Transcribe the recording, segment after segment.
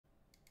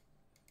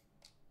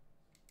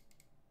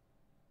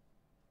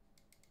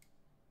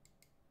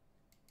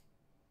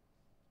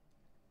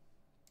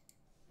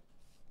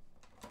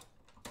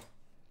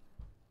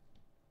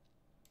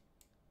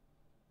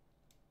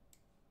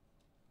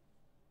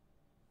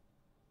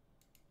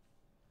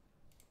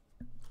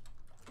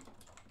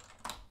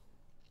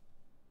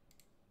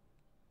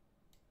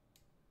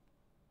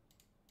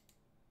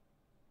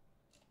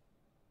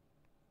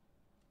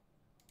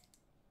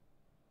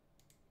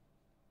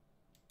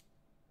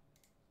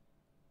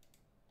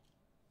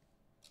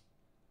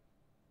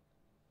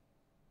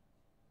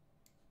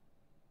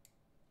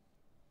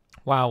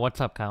Wow, what's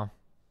up, Kyle?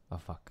 Oh,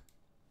 fuck.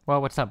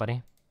 Well, what's up,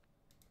 buddy?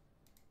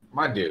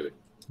 My dude,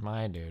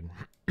 My dude.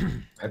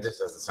 that just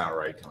doesn't sound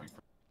right coming from.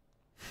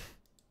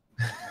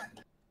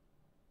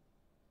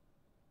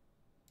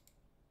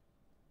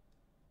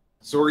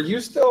 So are you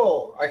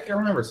still, I can't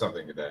remember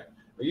something today.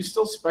 Are you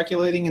still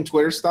speculating in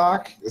Twitter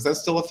stock? Is that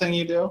still a thing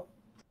you do?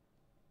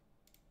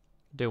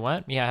 Do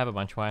what? Yeah, I have a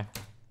bunch. Why?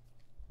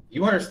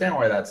 You understand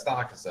why that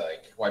stock is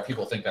why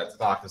people think that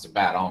stock is a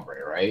bad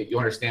hombre, right? You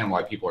understand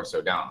why people are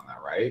so down on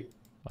that, right?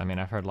 I mean,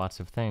 I've heard lots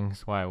of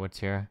things. Why?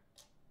 What's your...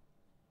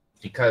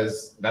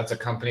 Because that's a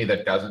company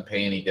that doesn't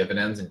pay any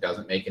dividends and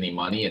doesn't make any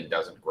money and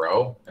doesn't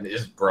grow and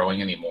isn't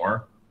growing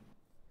anymore.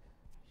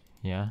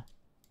 Yeah?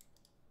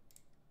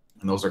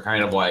 And those are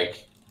kind of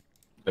like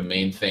the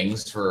main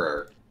things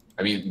for,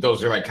 I mean,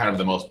 those are like kind of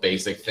the most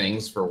basic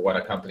things for what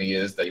a company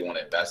is that you want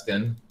to invest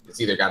in.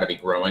 It's either got to be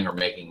growing or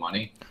making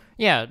money.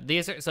 Yeah,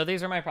 these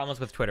are my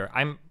problems with Twitter.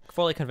 I'm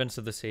fully convinced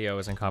that the CEO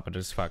is incompetent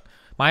as fuck.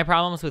 My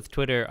problems with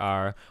Twitter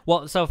are,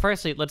 well, so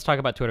firstly, let's talk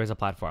about Twitter as a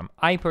platform.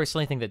 I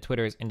personally think that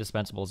Twitter is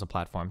indispensable as a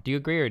platform. Do you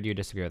agree or do you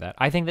disagree with that?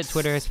 I think that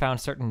Twitter has found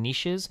certain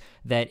niches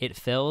that it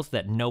fills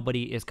that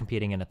nobody is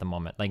competing in at the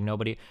moment. Like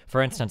nobody,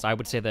 for instance, I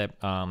would say that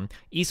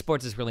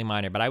esports is really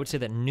minor, but I would say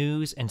that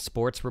news and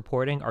sports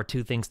reporting are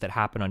two things that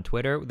happen on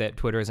Twitter, that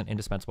Twitter is an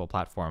indispensable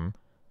platform.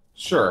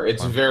 Sure,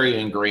 it's very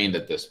ingrained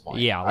at this point.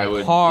 Yeah,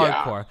 like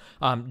hardcore.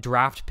 Yeah.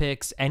 Draft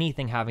picks,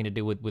 anything having to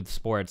do with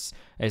sports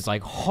is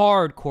like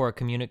hardcore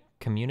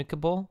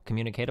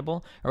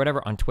communicatable or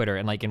whatever on Twitter,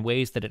 and like in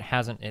ways that it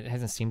hasn't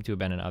seemed to have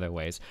been in other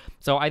ways.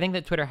 So I think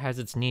that Twitter has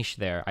its niche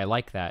there. I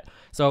like that.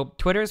 So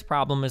Twitter's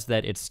problem is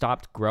that it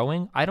stopped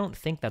growing. I don't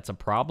think that's a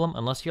problem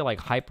unless you're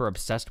like hyper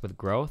obsessed with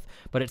growth,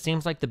 but it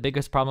seems like the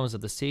biggest problem is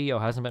that the CEO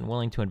hasn't been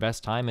willing to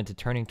invest time into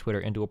turning Twitter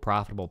into a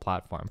profitable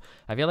platform.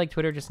 I feel like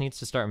Twitter just needs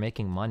to start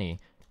making money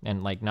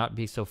and like not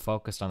be so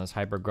focused on this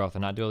hyper growth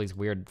and not do all these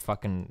weird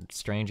fucking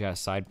strange ass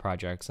side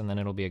projects, and then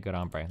it'll be a good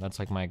hombre. That's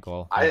like my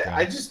goal.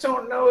 I just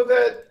don't know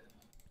that,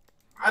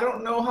 I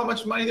don't know how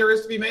much money there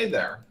is to be made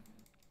there.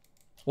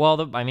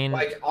 Well, I mean,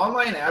 like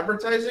online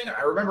advertising,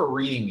 I remember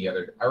reading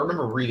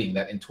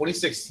that in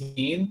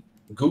 2016,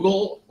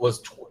 Google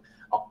was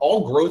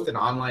all growth in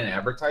online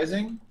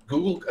advertising.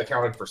 Google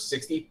accounted for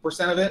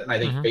 60% of it, and I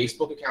think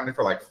Facebook accounted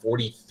for like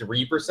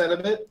 43%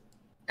 of it.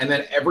 And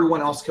then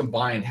everyone else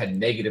combined had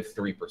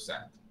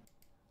 -3%.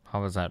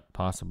 How is that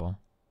possible?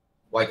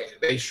 Like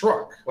they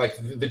shrunk, like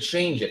the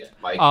change in it.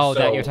 Like oh, so,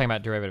 that you're talking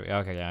about derivative.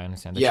 Okay, yeah, I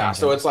understand. Yeah,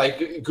 so it's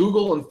like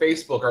Google and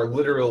Facebook are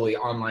literally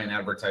online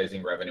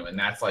advertising revenue, and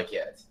that's like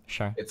it.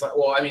 Sure. It's like,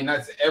 well, I mean,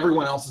 that's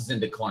everyone else is in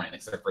decline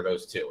except for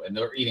those two, and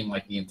they're eating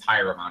like the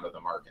entire amount of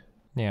the market.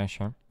 Yeah,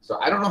 sure. So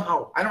I don't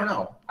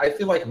know. I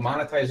feel like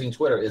monetizing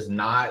Twitter is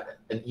not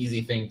an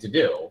easy thing to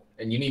do,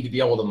 and you need to be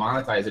able to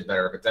monetize it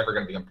better if it's ever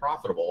going to become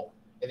profitable.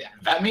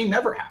 That may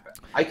never happen.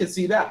 I could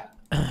see that.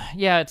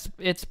 Yeah,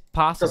 it's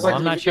possible. Like,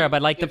 I'm not sure,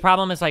 but like the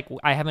problem is like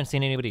I haven't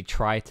seen anybody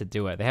try to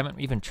do it. They haven't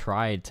even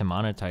tried to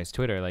monetize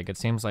Twitter. Like it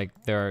seems like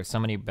there are so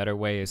many better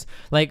ways.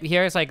 Like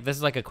here's like this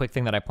is like a quick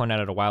thing that I pointed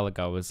out a while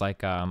ago. Was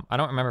like I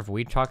don't remember if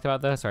we talked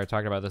about this or I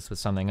talked about this with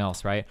something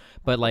else, right?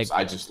 But like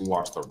I just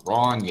watched the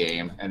wrong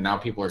game, and now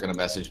people are gonna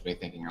message me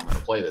thinking I'm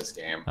gonna play this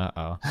game.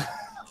 Uh-oh.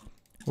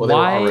 Well, they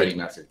were already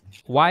messaging.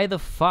 Why the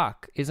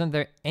fuck isn't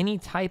there any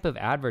type of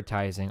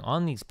advertising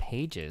on these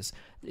pages,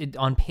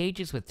 on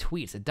pages with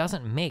tweets? It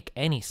doesn't make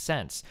any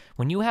sense.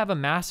 When you have a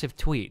massive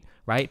tweet,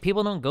 right,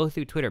 people don't go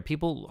through Twitter.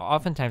 People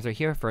oftentimes are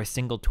here for a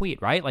single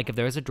tweet, right? Like if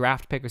there's a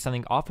draft pick or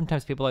something,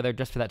 oftentimes people are there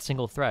just for that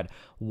single thread.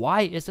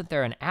 Why isn't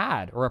there an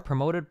ad or a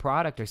promoted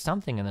product or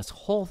something in this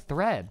whole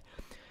thread?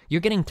 You're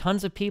getting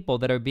tons of people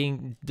that are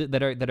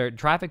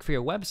traffic for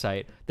your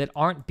website that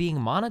aren't being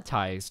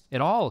monetized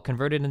at all,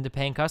 converted into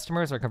paying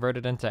customers or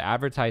converted into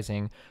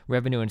advertising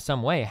revenue in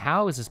some way.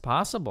 How is this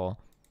possible?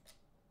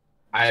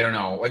 I don't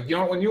know. Like, you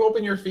know, when you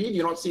open your feed,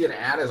 you don't see an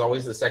ad as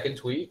always the second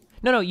tweet.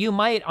 No, you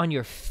might on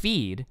your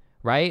feed,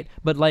 right?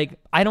 But like,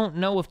 I don't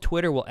know if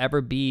Twitter will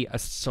ever be a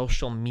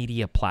social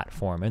media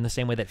platform in the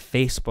same way that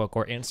Facebook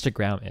or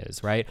Instagram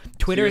is, right?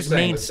 Twitter's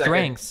main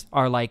strengths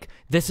are like,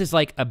 this is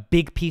like a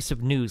big piece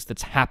of news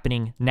that's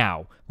happening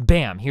now.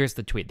 Bam, here's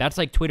the tweet. That's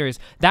like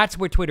that's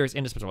where Twitter is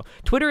indispensable.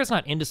 Twitter is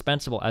not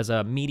indispensable as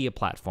a media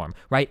platform,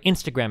 right?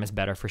 Instagram is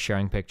better for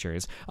sharing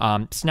pictures.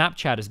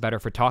 Snapchat is better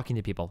for talking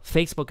to people.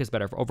 Facebook is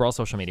better for overall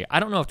social media. I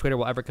don't know if Twitter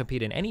will ever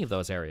compete in any of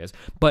those areas,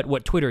 but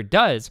what Twitter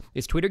does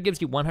is Twitter gives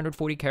you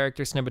 140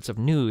 character snippets of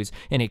news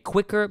in a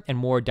quicker and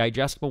more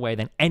digestible way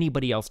than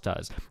anybody else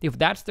does. If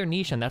that's their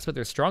niche and that's what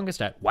they're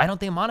strongest at, why don't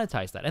they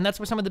monetize that? And that's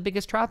where some of the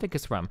biggest traffic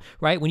is from,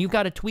 right? When you've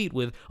got a tweet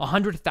with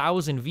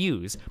 100,000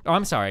 views,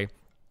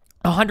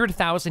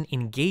 100,000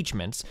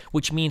 engagements,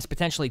 which means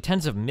potentially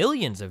tens of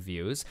millions of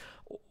views,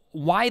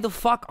 why the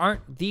fuck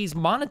aren't these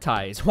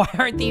monetized? Why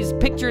aren't these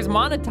pictures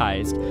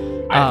monetized?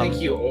 I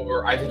think you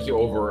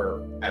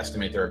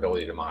overestimate their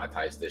ability to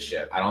monetize this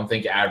shit. I don't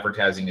think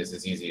advertising is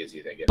as easy as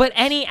you think it is. But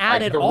any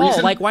ad at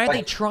all, like why aren't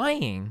they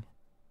trying?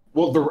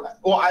 Well,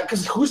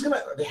 because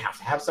they have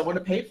to have someone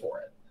to pay for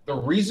it. the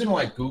reason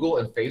why Google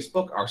and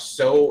Facebook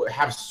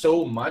have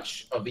so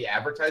much of the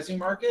advertising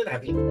market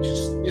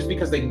is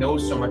because they know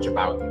so much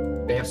about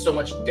you. They have so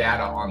much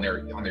data on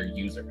their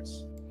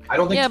users. I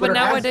don't think Twitter but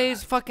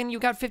nowadays, fucking, you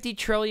got 50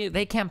 trillion.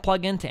 They can't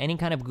plug into any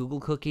kind of Google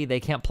cookie. They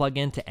can't plug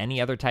into any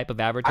other type of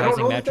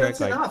advertising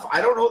metric.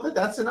 I don't know that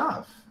that's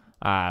enough.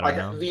 I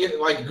don't know.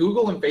 Like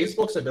Google and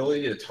Facebook's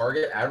ability to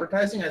target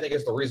advertising, I think,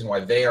 is the reason why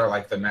they are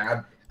like the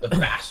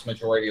vast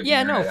majority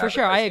of no, for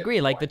sure, I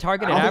agree. Like the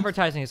targeted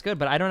advertising is good,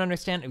 but I don't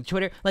understand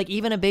Twitter. Like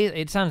even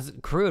it sounds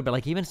crude, but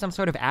like even some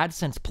sort of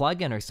AdSense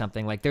plugin or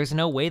something. Like there's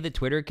no way that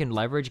Twitter can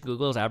leverage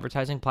Google's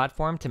advertising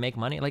platform to make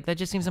money. Like that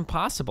just seems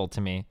impossible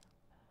to me.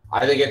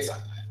 I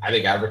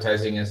think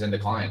advertising is in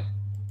decline.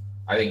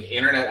 I think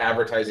internet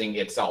advertising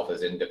itself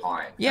is in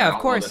decline. Yeah, of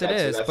course it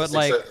is, but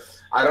like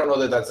I don't know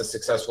that that's a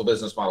successful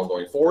business model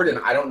going forward, and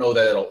I don't know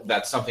that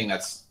that's something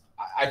that's.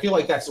 I feel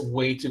like that's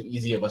way too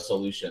easy of a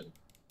solution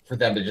for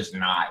them to just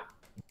not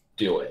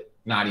do it,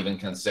 not even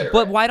consider.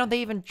 But why don't they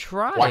even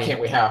try? Why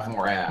can't we have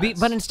more ads?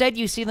 But instead,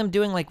 you see them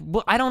doing like.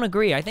 Well, I don't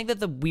agree. I think that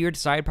the weird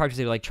side projects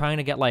are like trying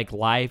to get like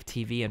live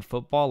TV and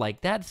football. Like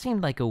that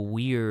seemed like a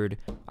weird.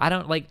 I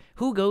don't like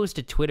who goes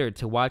to Twitter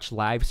to watch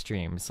live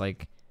streams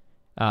like.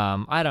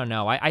 I don't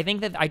know. I think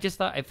that I just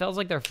thought it feels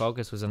like their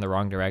focus was in the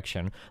wrong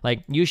direction.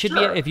 Like you should be,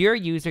 if you're a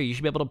user, you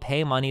should be able to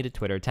pay money to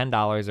Twitter,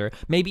 $10 or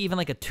maybe even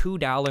like a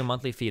 $2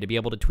 monthly fee to be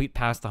able to tweet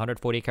past the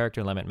 140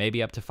 character limit,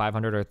 maybe up to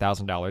 $500 or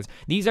 $1,000.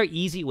 These are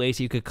easy ways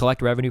you could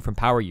collect revenue from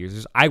power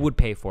users. I would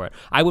pay for it.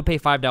 I would pay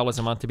 $5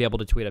 a month to be able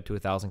to tweet up to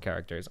 1,000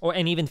 characters,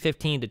 and even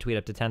 15 to tweet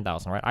up to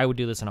 10,000. Right? I would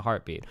do this in a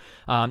heartbeat.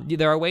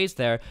 There are ways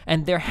there,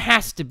 and there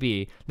has to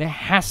be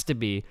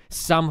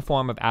some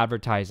form of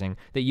advertising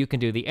that you can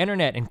do. The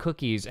internet and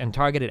cookies and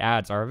targeted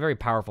ads are a very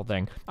powerful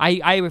thing.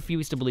 I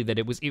refuse to believe that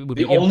it would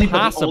be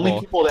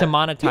impossible to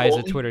monetize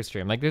a Twitter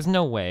stream. Like, there's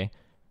no way.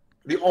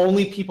 The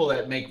only people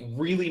that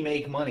really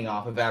make money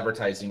off of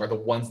advertising are the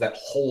ones that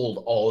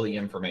hold all the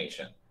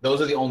information.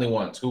 Those are the only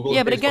ones. Google.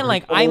 Yeah, but again,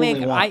 like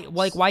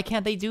why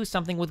can't they do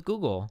something with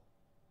Google?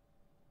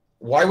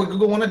 Why would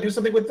Google want to do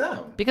something with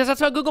them? Because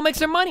that's how Google makes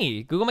their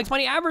money. Google makes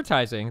money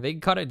advertising. They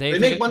cut it. They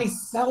make money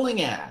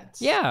selling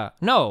ads. Yeah.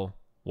 No.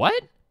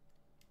 What?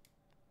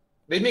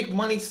 They make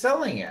money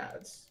selling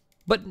ads.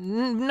 But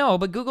no,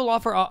 but Google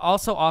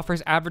also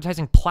offers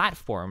advertising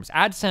platforms.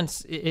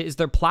 AdSense is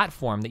their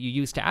platform that you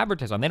use to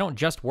advertise on. They don't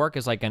just work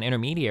as like an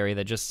intermediary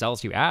that just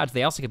sells you ads.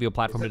 They also give you a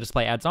platform to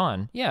display ads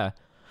on. Yeah.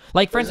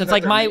 Like for instance,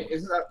 like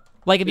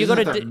if you go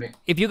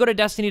to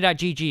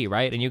destiny.gg,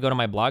 right, and you go to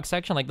my blog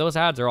section, like those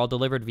ads are all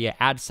delivered via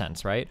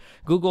AdSense, right?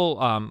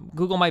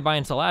 Google might buy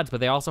and sell ads, but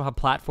they also have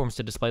platforms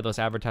to display those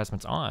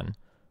advertisements on.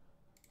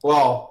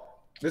 Well,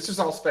 this is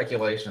all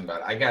speculation,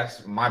 but I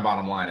guess my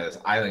bottom line is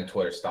I think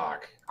Twitter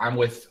stock. I'm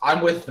with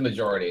the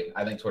majority.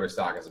 I think Twitter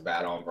stock is a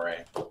bad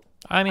hombre.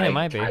 I mean, it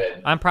might be.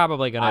 I'm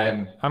probably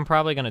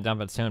gonna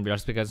dump it soon,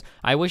 just because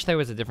I wish there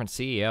was a different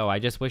CEO. I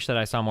just wish that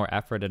I saw more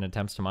effort in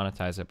attempts to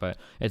monetize it. But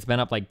it's been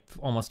up like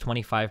almost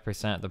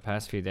 25% the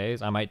past few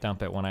days. I might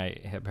dump it when I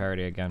hit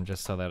parity again,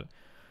 just so that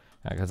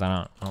because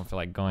I don't feel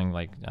like going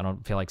I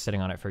don't feel like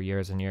sitting on it for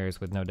years and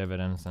years with no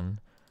dividends and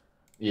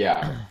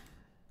yeah.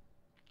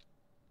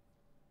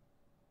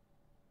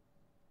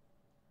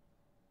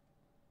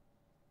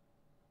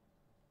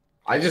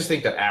 I just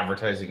think that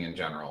advertising in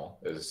general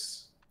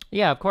is.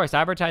 Yeah, of course.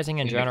 Advertising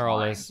in general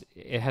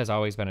has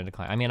always been a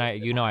decline. I mean,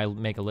 I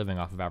make a living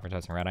off of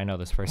advertising, right? I know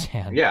this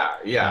firsthand.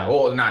 Yeah.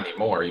 Well, not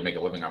anymore. You make a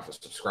living off of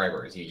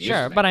subscribers.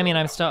 Sure, but I mean,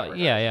 I'm still,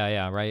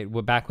 yeah, right.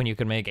 Well, back when you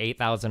could make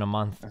 $8,000 a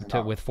month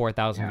with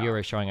 4,000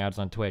 viewers showing ads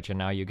on Twitch, and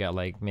now you get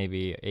like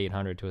maybe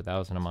 800 to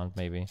 1,000 a month,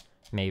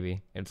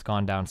 maybe. It's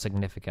gone down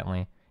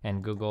significantly.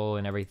 And Google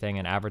and everything,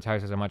 and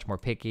advertisers are much more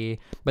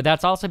picky. But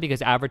that's also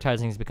because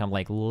advertising has become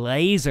like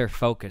laser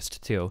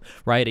focused too,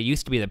 right? It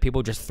used to be that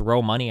people just throw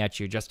money at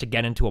you just to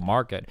get into a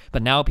market.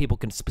 But now people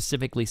can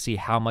specifically see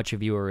how much a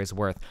viewer is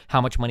worth,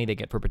 how much money they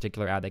get for a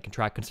particular ad. They can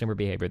track consumer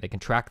behavior. They can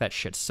track that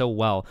shit so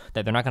well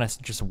that they're not going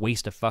to just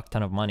waste a fuck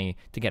ton of money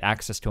to get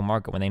access to a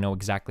market when they know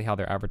exactly how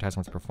their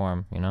advertisements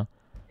perform, you know?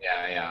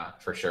 Yeah,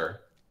 for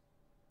sure.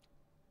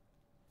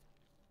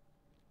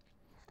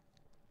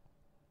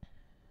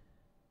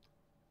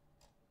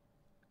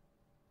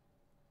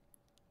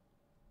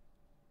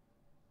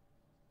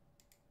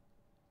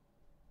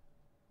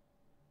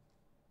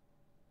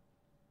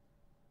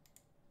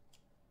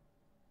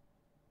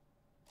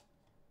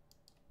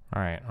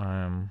 All right.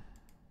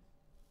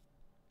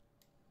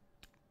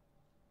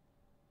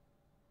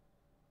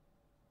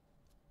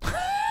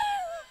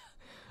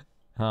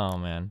 Oh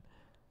man.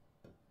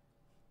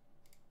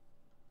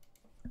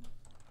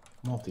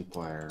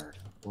 Multiplier.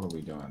 What are we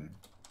doing?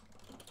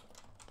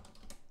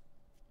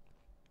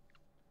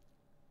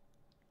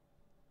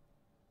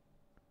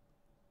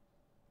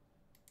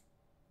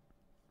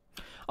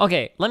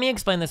 Okay, let me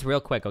explain this real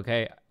quick,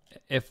 okay?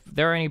 If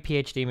there are any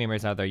PhD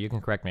memers out there, you can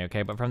correct me,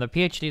 okay? But from the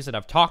PhDs that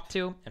I've talked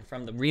to and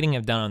from the reading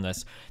I've done on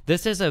this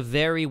is a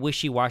very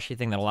wishy-washy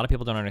thing that a lot of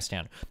people don't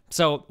understand.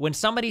 So when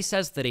somebody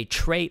says that a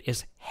trait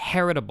is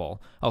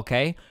heritable,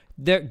 okay,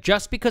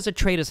 just because a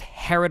trait is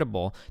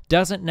heritable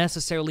doesn't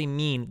necessarily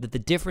mean that the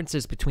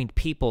differences between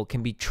people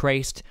can be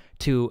traced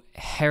to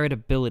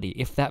heritability,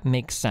 if that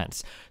makes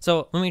sense.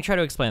 So let me try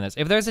to explain this.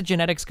 If there's a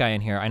genetics guy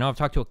in here, I know I've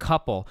talked to a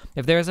couple.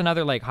 If there's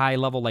another like high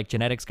level like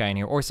genetics guy in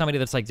here, or somebody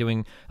that's like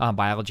doing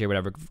biology or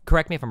whatever,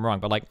 correct me if I'm wrong,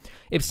 but like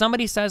if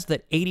somebody says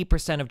that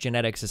 80% of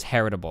genetics is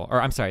heritable,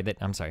 or I'm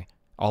sorry,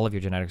 all of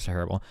your genetics are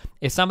heritable.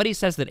 If somebody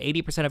says that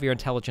 80% of your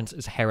intelligence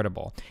is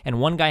heritable,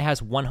 and one guy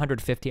has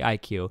 150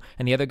 IQ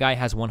and the other guy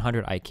has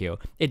 100 IQ,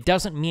 it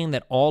doesn't mean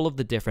that all of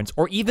the difference,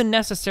 or even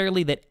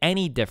necessarily that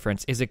any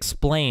difference, is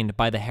explained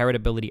by the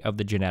heritability of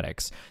the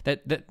genetics,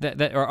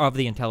 or of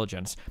the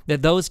intelligence.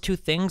 That those two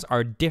things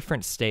are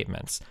different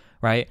statements,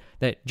 right?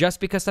 That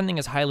just because something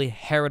is highly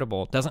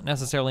heritable doesn't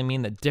necessarily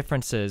mean that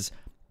differences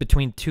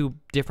between two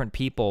different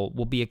people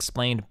will be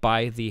explained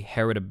by the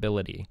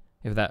heritability,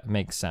 if that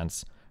makes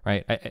sense.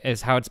 Right,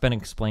 is how it's been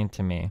explained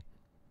to me.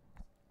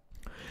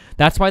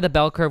 That's why The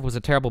Bell Curve was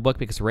a terrible book,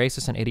 because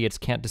racists and idiots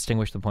can't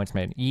distinguish the points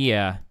made.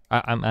 Yeah,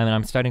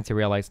 I'm starting to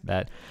realize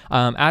that.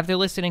 After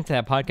listening to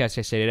that podcast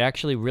yesterday, it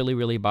actually really,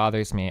 really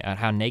bothers me at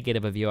how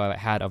negative a view I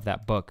had of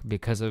that book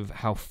because of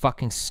how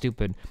fucking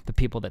stupid the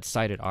people that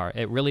cite it are.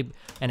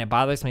 And it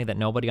bothers me that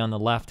nobody on the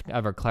left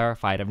ever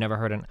clarified. I've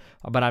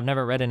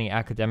never read any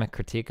academic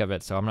critique of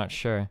it, so I'm not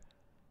sure.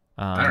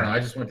 I don't know.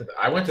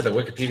 I went to the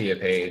Wikipedia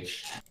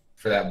page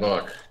for that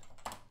book.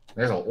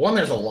 There's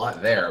a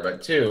lot there,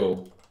 but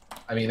two,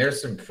 I mean,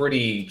 there's some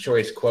pretty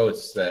choice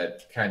quotes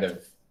that kind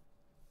of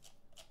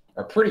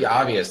are pretty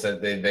obvious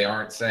that they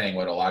aren't saying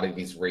what a lot of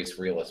these race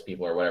realist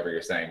people or whatever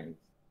you're saying.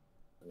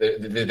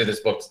 This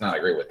book does not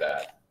agree with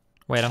that.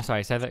 Wait, I'm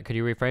sorry. Say that. Could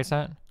you rephrase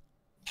that?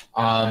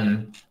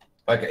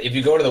 Like if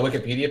you go to the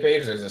Wikipedia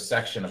page, there's a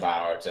section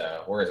about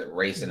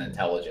race and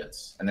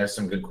intelligence, and there's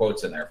some good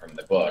quotes in there from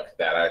the book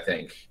that I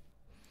think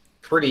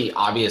pretty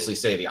obviously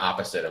say the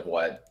opposite of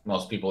what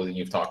most people that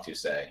you've talked to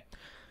say.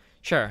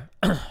 Sure.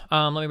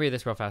 Let me read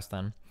this real fast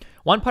then.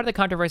 One part of the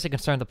controversy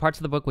concerned the parts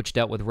of the book which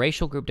dealt with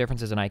racial group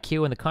differences in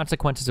IQ and the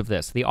consequences of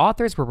this. The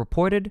authors were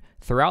reported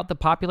throughout the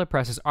popular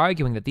press as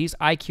arguing that these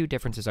IQ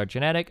differences are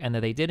genetic and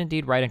that they did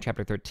indeed write in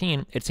Chapter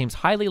 13, it seems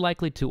highly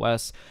likely to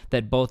us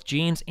that both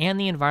genes and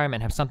the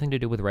environment have something to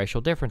do with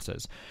racial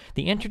differences.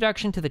 The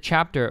introduction to the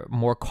chapter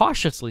more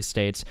cautiously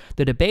states,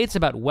 the debates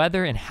about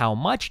whether and how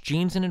much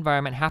genes and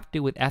environment have to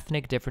do with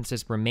ethnic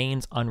differences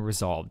remains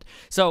unresolved.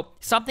 So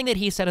something that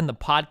he said in the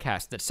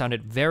podcast that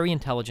sounded very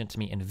intelligent to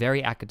me and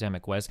very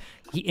academic was,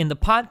 in the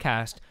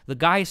podcast, the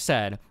guy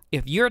said,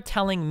 if you're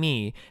telling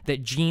me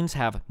that genes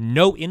have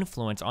no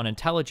influence on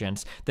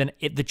intelligence, then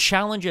the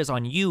challenge is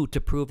on you to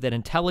prove that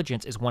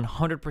intelligence is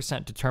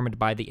 100% determined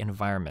by the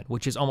environment,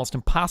 which is almost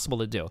impossible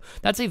to do.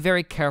 That's a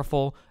very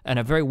careful and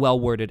a very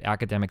well-worded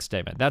academic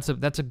statement. That's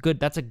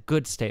a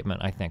good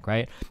statement, I think,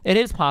 right? It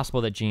is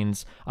possible that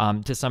genes,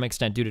 to some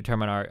extent, do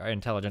determine our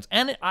intelligence.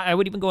 And I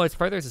would even go as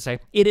further as to say,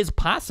 it is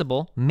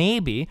possible,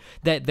 maybe,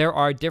 that there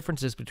are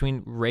differences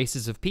between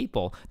races of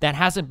people. That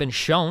hasn't been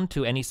shown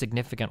to any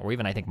significant or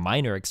even, I think,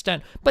 minor extent,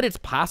 but it's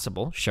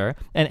possible, sure.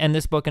 And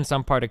this book in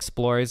some part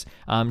explores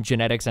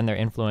genetics and their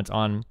influence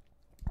on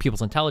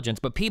people's intelligence.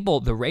 But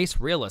the race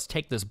realists,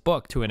 take this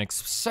book to an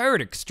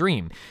absurd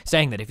extreme,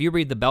 saying that if you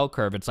read The Bell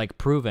Curve, it's like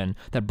proven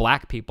that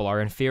black people are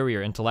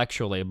inferior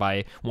intellectually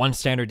by one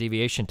standard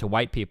deviation to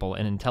white people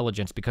in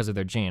intelligence because of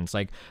their genes.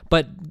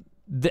 But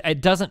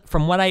it doesn't,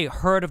 from what I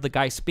heard of the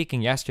guy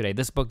speaking yesterday,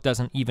 this book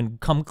doesn't even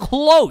come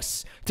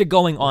close to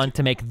going on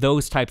to make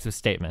those types of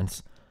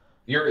statements.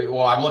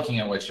 I'm looking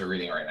at what you're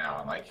reading right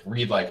now, and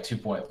read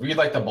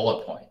the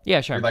bullet point.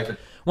 Yeah, sure.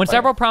 When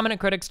several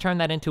prominent critics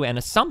turned that into an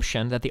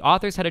assumption that the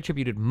authors had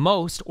attributed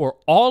most or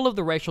all of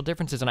the racial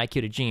differences in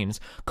IQ to genes,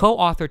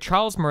 co-author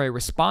Charles Murray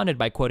responded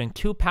by quoting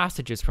two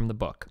passages from the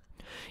book.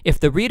 If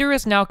the reader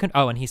is now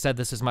and he said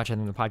this as much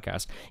in the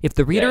podcast. If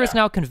the reader is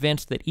now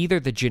convinced that either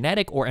the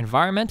genetic or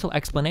environmental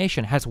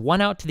explanation has won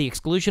out to the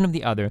exclusion of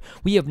the other,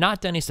 we have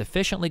not done a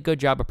sufficiently good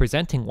job of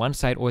presenting one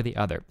side or the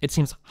other. It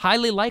seems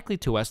highly likely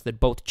to us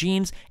that both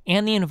genes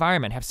and the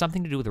environment have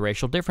something to do with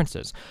racial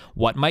differences.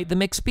 What might the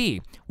mix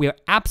be? We are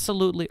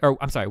resolutely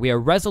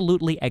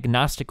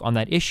agnostic on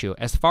that issue.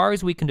 As far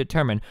as we can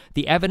determine,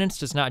 the evidence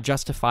does not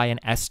justify an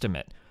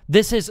estimate.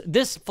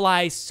 This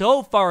flies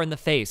so far in the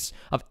face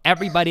of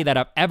everybody that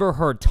I've ever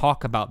heard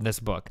talk about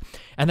this book.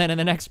 And then in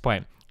the next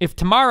point, if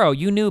tomorrow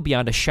you knew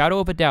beyond a shadow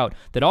of a doubt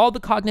that all the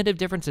cognitive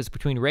differences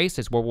between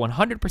races were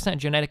 100%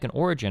 genetic in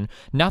origin,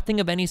 nothing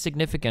of any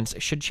significance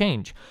should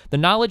change. The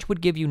knowledge would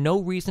give you no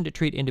reason to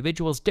treat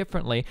individuals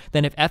differently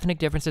than if ethnic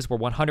differences were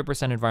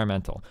 100%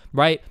 environmental,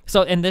 right?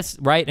 So in this,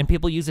 right, and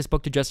people use this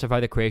book to justify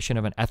the creation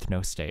of an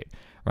ethno-state,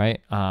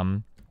 right?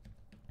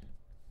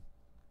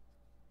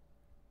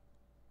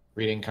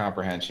 Reading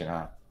comprehension,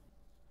 huh?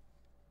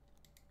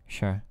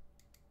 Sure.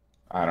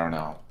 I don't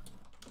know.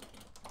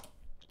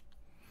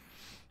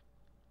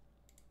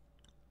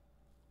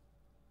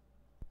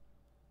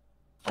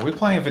 Are we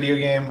playing a video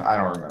game? I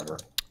don't remember.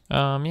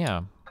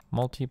 Yeah.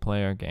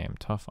 Multiplayer game.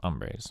 Tough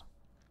Hombres.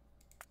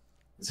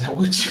 Is that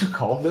what you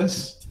call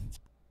this?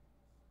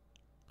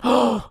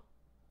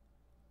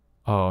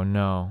 Oh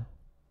no.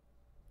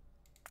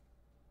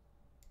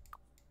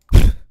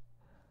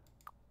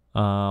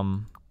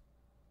 Have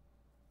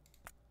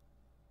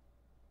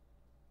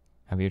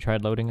you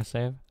tried loading a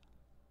save?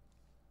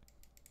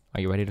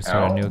 Are you ready to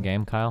start a new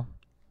game, Kyle?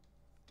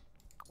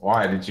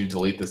 Why? Did you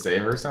delete the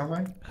save or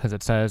something? Because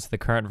it says the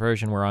current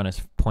version we're on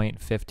is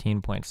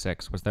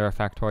 0.15.6. Was there a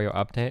Factorio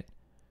update?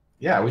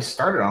 Yeah, we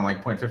started on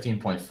like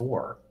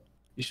 0.15.4.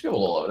 You should be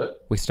able to load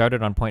it. We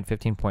started on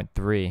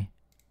 0.15.3.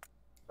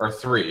 Or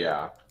 3,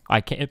 yeah. I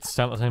can't. It's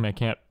something I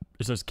can't.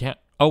 It says can't.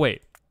 Oh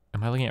wait,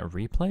 am I looking at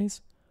replays?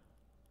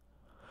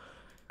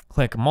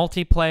 Click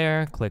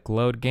multiplayer. Click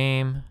load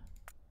game.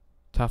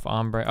 Tough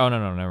ombre. Oh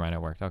no, never mind.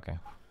 It worked. Okay.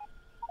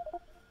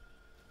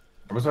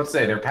 I was about to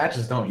say their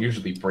patches don't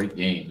usually break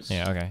games.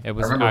 Yeah. Okay. It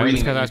was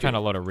because I was trying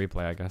to load a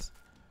replay, I guess.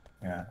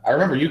 Yeah, I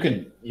remember you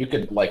could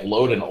like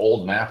load an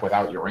old map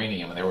without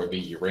uranium, and there would be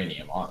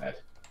uranium on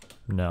it.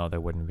 No, there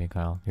wouldn't be,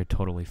 Kyle. You're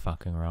totally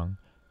fucking wrong.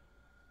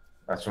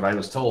 That's what I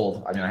was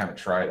told. I mean, I haven't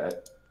tried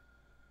it,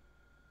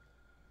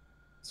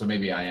 so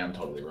maybe I am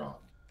totally wrong.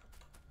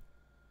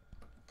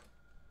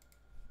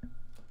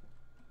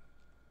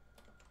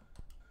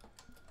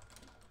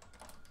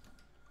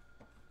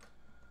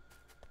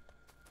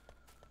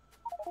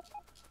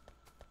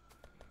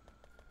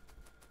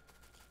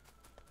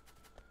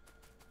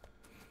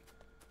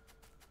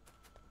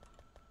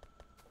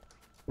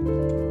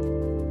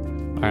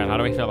 Alright, how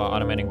do we feel about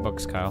automating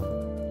books, Kyle?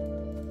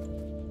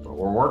 But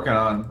we're working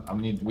on.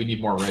 We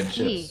need more red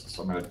chips,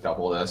 so I'm gonna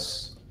double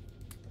this.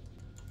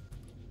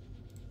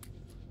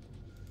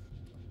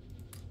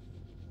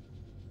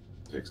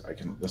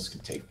 This can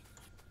take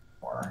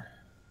more.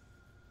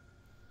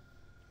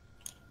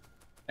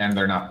 And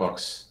they're not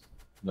books,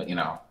 but you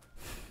know.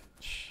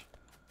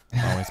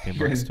 Always be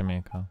books to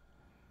me, Kyle.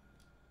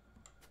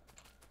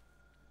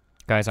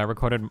 Guys,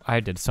 I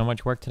did so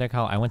much work today,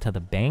 Kyle. I went to the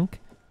bank,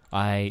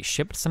 I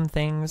shipped some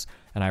things,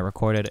 and I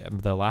recorded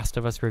the Last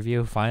of Us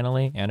review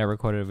finally, and I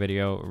recorded a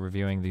video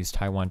reviewing these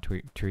Taiwan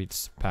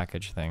treats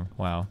package thing.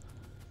 Wow.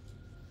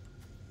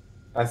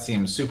 That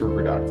seems super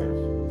productive.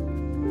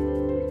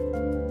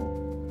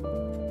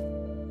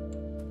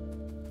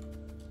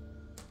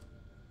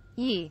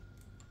 Yee.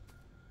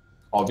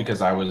 All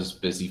because I was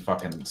busy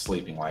fucking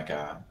sleeping like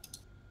a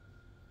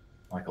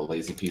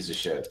lazy piece of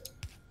shit.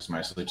 So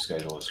my sleep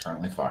schedule is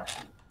currently fucked.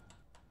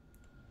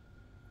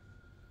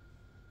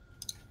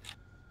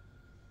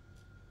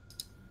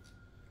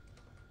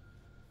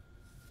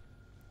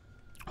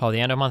 Oh, the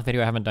end of month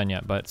video I haven't done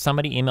yet, but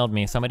somebody emailed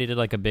me. Somebody did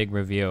like a big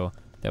review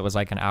that was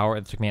like an hour.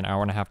 It took me an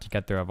hour and a half to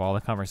get through of all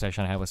the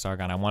conversation I had with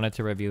Sargon. I wanted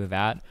to review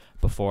that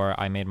before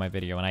I made my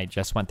video, and I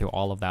just went through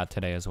all of that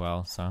today as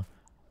well. So,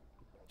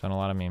 done a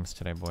lot of memes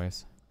today,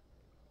 boys.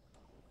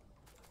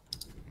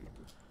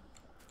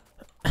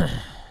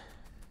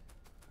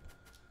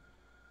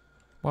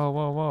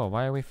 Whoa.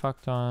 Why are we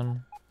fucked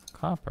on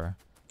copper?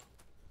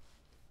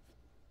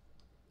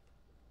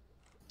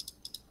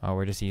 Oh,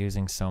 we're just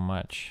using so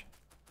much.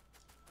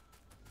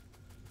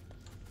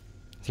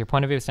 Is your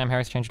point of view of Sam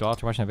Harris changed at all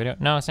after watching the video?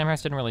 No, Sam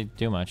Harris didn't really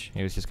do much.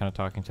 He was just kind of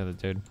talking to the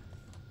dude.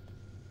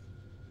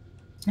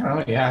 I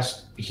don't know.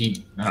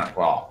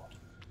 Well,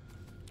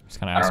 just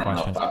kind of ask questions. I don't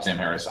know about Sam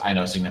Harris. I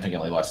know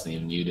significantly less than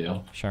even you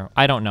do. Sure.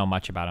 I don't know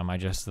much about him.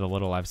 The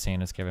little I've seen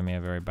has given me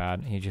a very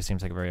bad. He just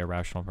seems like a very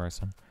irrational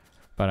person.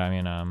 But I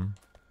mean, I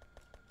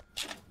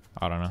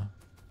don't know.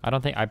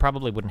 I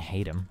probably wouldn't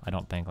hate him. I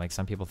don't think. Like,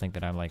 some people think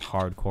that I'm like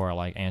hardcore,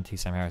 like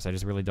anti-Sam Harris. I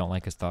just really don't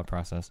like his thought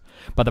process.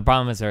 But the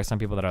problem is there are some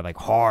people that are like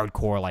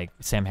hardcore, like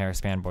Sam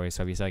Harris fanboys.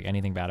 So if you say like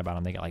anything bad about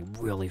him, they get like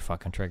really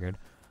fucking triggered.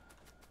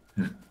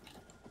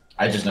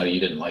 I just know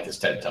you didn't like his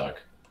TED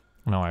Talk.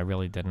 No, I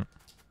really didn't.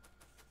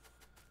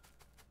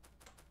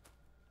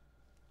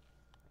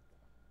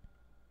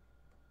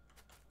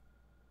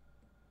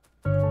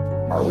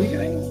 Are we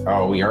getting?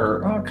 Oh, we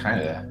are. Oh,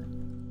 kind of.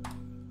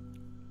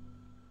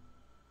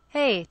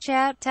 Hey,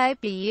 chat,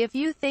 type E if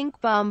you think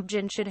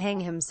Bombjin should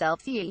hang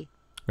himself. Yee.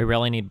 We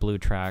really need blue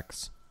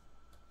tracks.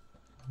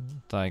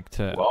 Like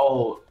to.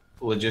 Well,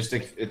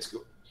 logistic. It's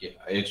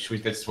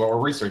what we're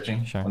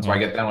researching. Sure, Once yeah. I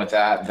get done with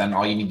that, then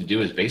all you need to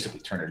do is basically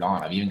turn it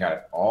on. I've even got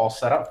it all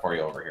set up for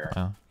you over here.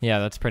 Oh. Yeah,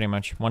 that's pretty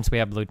much. Once we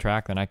have blue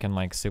track, then I can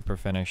like super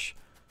finish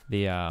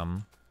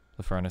the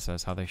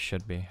furnaces how they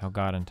should be, how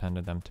God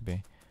intended them to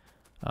be.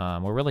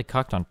 We're really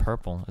cucked on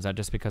purple. Is that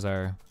just because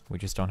we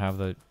just don't have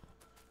the?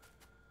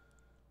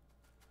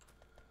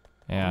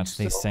 Yeah, it's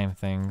these same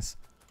things,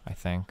 I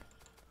think.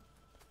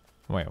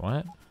 Wait,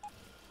 what?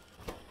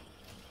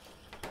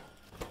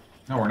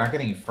 No, we're not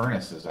getting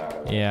furnaces out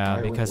of it. Yeah,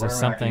 because there's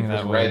something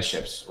that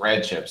was...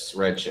 Red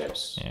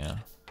chips. Yeah.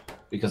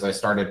 Because I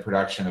started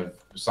production of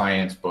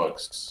science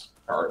books,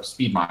 or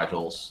speed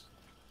modules.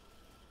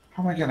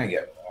 How am I gonna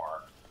get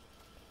more?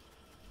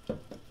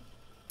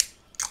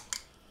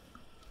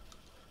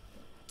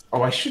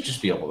 Oh, I should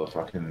just be able to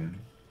fucking...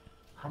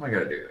 How am I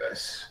gonna do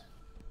this?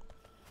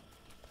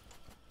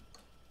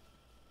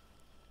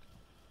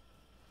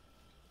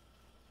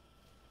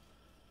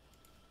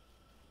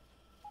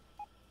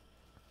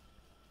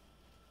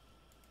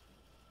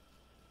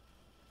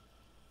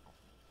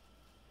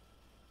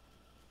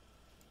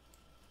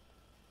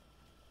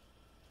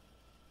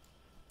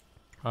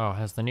 Oh,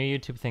 has the new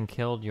YouTube thing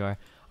killed your...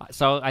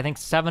 So I think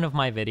 7 of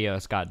my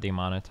videos got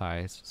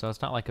demonetized, so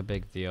it's not like a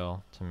big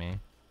deal to me.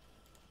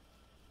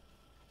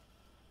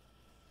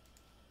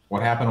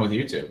 What happened with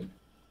YouTube?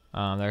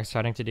 They're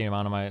starting to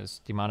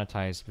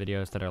demonetize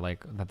videos that are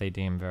like, that they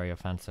deem very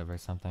offensive or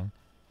something.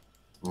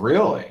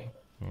 Really?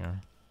 Yeah.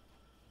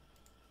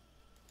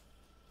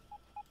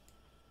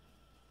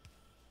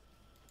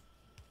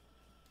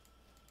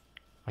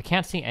 I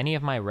can't see any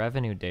of my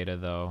revenue data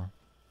though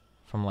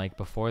from like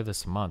before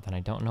this month, and I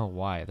don't know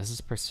why. This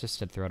has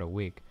persisted throughout a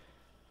week.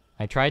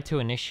 I tried to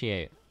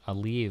initiate a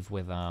leave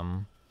with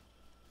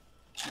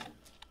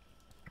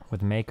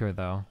Maker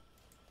though.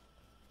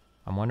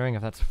 I'm wondering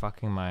if that's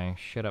fucking my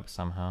shit up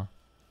somehow.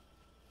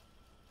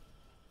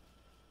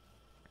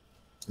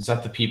 Is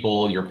that the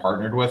people you're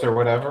partnered with or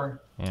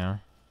whatever? Yeah.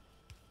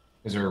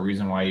 Is there a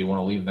reason why you want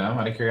to leave them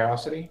out of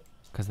curiosity?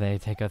 Because they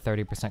take a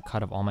 30%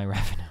 cut of all my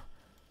revenue.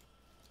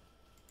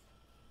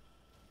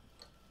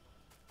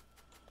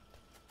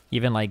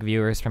 Even like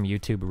viewers from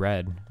YouTube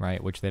Red,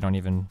 right? Which they don't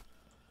even...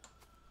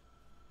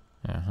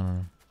 Yeah, I don't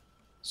know.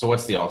 So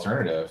what's the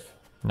alternative?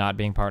 Not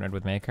being partnered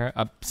with Maker.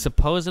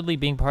 Supposedly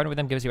being partnered with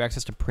them gives you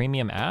access to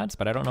premium ads,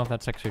 but I don't know if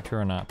that's actually true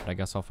or not. But I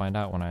guess I'll find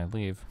out when I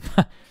leave.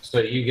 So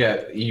you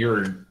get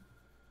your...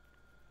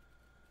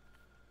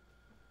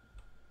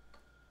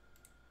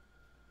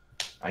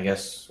 I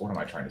guess, what am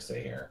I trying to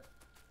say here?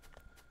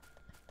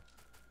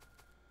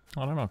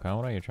 I don't know, Kyle.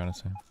 What are you trying to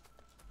say?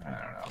 I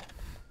don't know.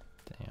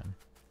 Damn.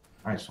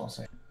 I just want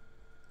to say.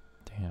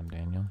 Damn,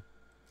 Daniel.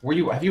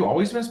 Have you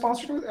always been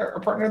sponsored with or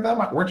partnered with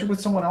them? Weren't you with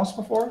someone else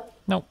before?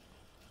 Nope.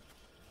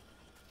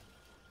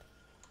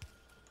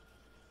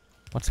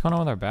 What's going on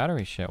with our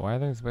battery shit? Why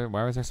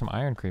was there some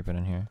iron creeping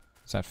in here?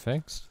 Is that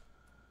fixed?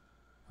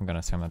 I'm gonna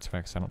assume that's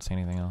fixed. I don't see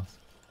anything else.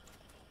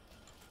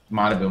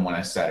 Might have been when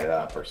I set it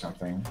up or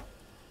something.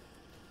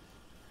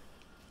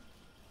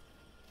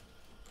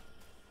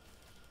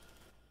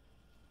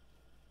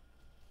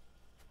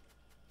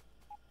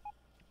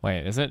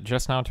 Wait, is it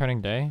just now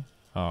turning day?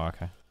 Oh,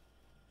 okay.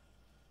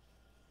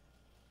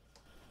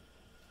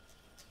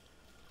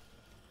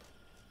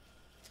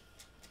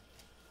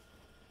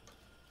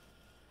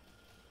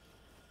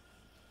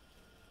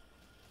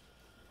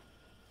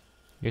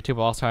 YouTube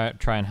will also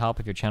try and help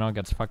if your channel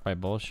gets fucked by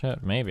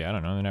bullshit. Maybe, I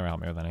don't know. They never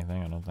helped me with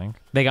anything, I don't think.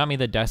 They got me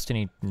the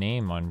Destiny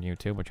name on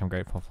YouTube, which I'm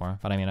grateful for.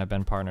 But I mean, I've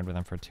been partnered with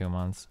them for 2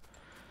 months.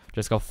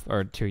 Just go,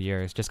 or 2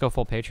 years. Just go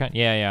full Patreon.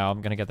 Yeah,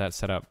 I'm gonna get that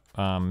set up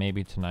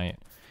maybe tonight.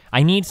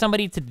 I need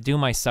somebody to do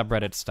my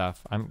subreddit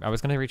stuff. I was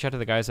gonna reach out to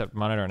the guys at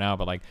Monitor now,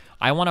 but like,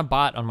 I want a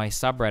bot on my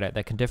subreddit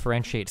that can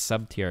differentiate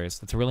sub tiers.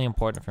 That's really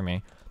important for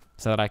me,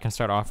 so that I can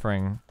start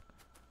offering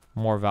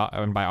more value.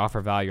 And by offer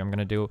value, I'm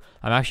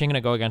actually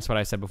gonna go against what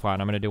I said before, and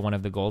I'm gonna do one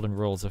of the golden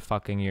rules of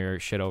fucking your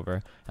shit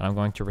over, and I'm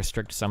going to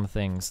restrict some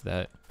things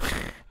that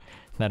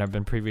that have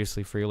been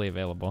previously freely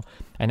available.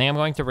 I think I'm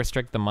going to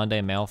restrict the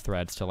Monday mail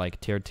threads to like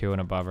tier 2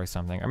 and above or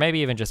something, or maybe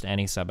even just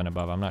any sub and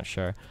above. I'm not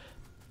sure.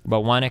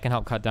 But 1, it can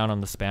help cut down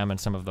on the spam in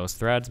some of those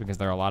threads because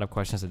there are a lot of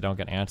questions that don't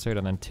get answered.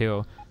 And then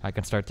 2, I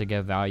can start to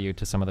give value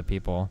to some of the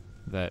people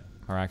that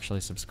are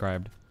actually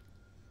subscribed.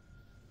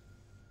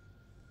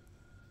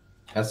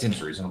 That seems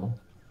reasonable.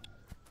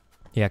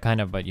 Yeah,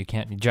 kind of, but you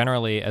can't,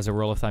 generally, as a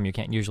rule of thumb, you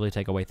can't usually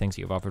take away things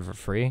you've offered for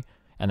free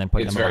and then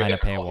put them behind a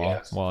paywall.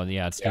 Yes. Well,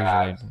 yeah, it's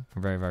usually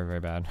very, very, very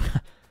bad.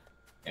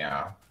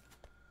 Yeah.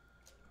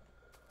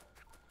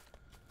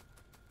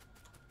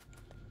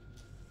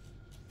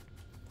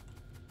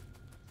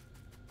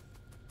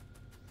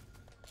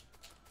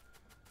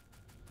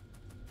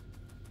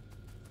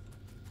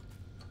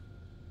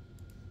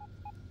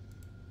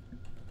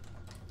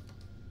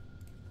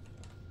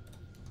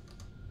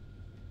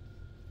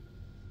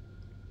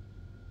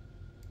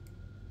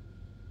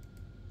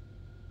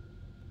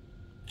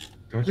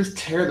 Do I just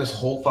tear this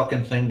whole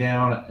fucking thing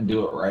down and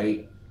do it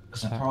right?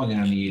 Because I'm probably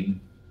gonna need.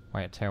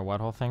 Wait, tear what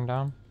whole thing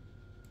down?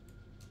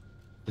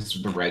 This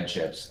is the red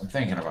chips. I'm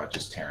thinking about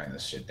just tearing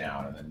this shit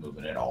down and then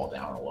moving it all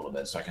down a little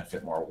bit so I can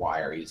fit more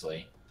wire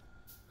easily.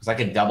 Because I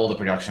can double the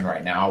production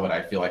right now, but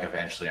I feel like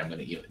eventually I'm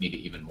gonna need to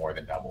even more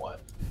than double it.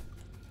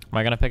 Am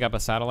I gonna pick up a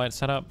satellite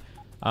setup?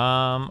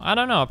 I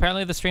don't know.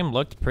 Apparently the stream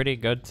looked pretty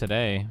good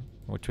today,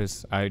 which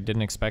was, I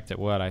didn't expect it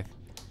would.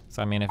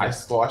 So I mean, if I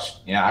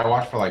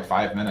watched for like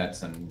 5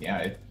 minutes, and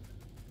yeah,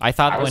 I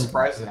was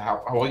surprised at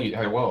how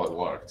well it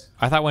worked.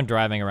 I thought when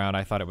driving around,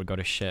 I thought it would go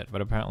to shit,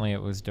 but apparently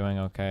it was doing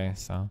okay.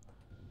 So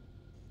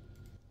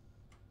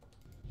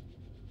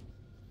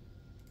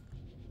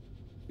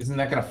isn't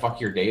that gonna fuck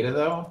your data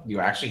though? Do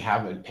you actually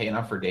pay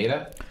enough for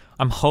data?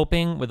 I'm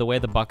hoping with the way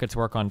the buckets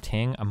work on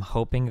Ting, I'm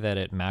hoping that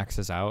it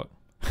maxes out.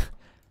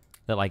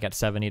 That like at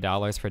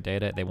 $70 for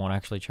data, they won't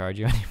actually charge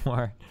you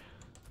anymore.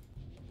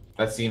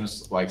 That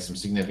seems like some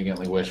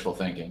significantly wishful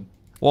thinking.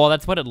 Well,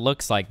 that's what it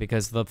looks like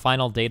because the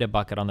final data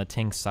bucket on the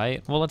Ting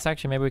site. Well, let's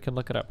actually, maybe we could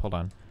look it up. Hold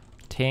on.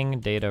 Ting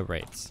data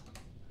rates.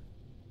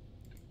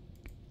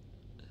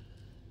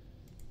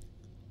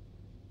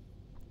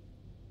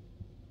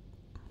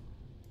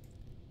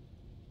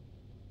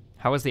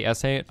 How is the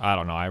S8? I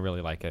don't know. I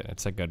really like it.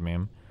 It's a good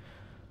meme.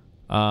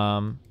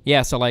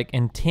 Yeah, so like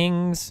in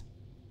Ting's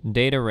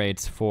data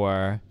rates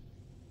for,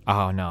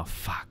 oh no,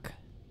 fuck.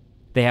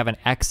 They have an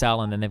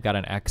XL and then they've got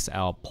an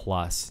XL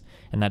plus,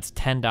 and that's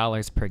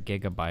 $10 per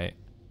gigabyte.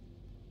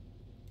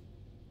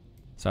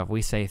 So if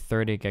we say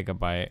 30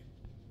 gigabyte,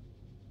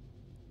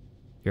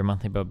 your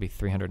monthly bill would be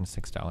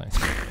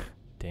 $306.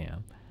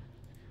 Damn.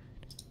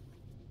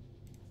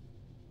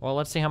 Well,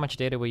 let's see how much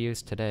data we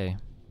use today.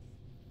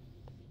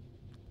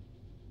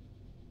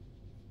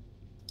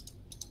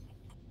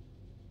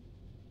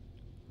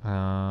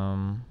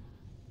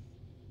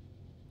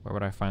 Where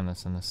would I find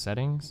this? In the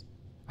settings?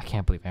 I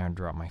can't believe Aaron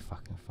dropped my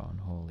fucking phone.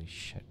 Holy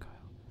shit, Kyle.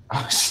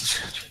 I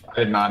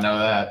did not know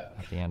that.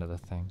 At the end of the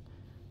thing.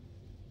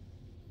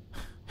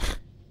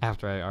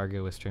 After I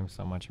argue with stream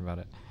so much about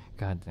it.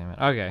 God damn it.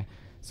 Okay,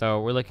 so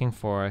we're looking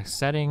for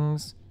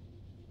settings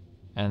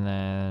and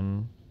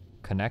then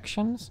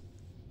connections?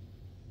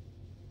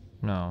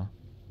 No.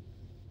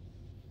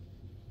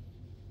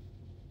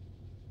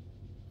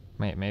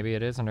 Wait, maybe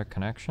it is under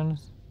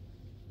connections?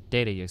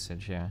 Data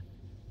usage, yeah.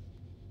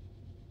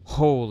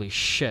 Holy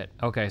shit.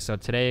 Okay, so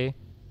today,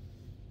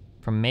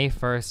 from May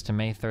 1st to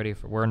May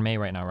 30th, we're in May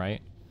right now,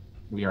 right?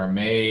 We are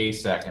May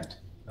 2nd.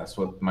 That's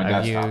what my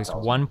I've desktop used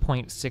tells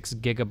 1.6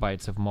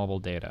 gigabytes of mobile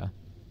data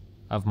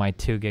of my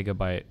 2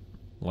 gigabyte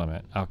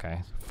limit.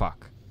 Okay,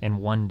 fuck. In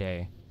one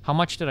day. How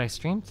much did I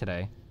stream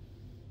today?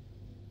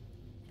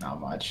 Not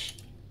much.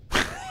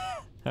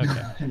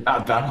 Okay.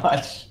 Not that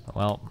much.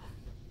 Well.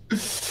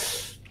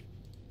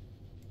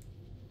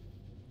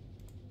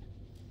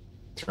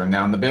 Turn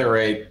down the bit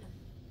rate.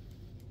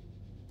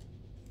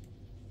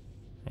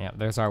 Yeah,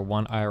 there's our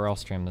one IRL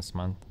stream this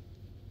month.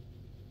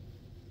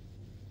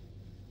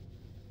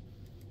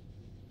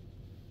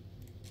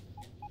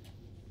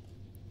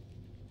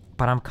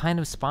 But I'm kind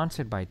of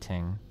sponsored by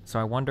Ting, so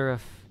I wonder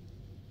if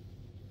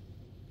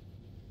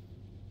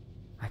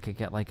I could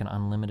get like an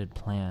unlimited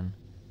plan.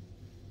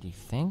 Do you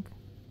think?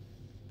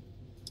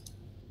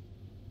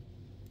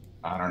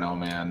 I don't know,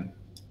 man.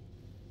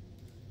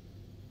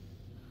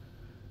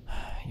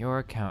 Your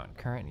account,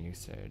 current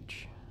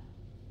usage.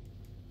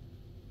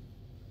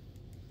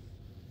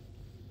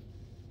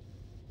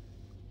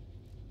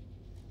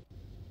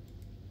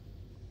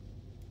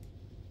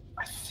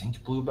 I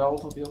think Blue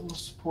Belt will be able to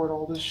support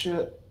all this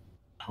shit.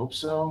 Hope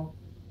so.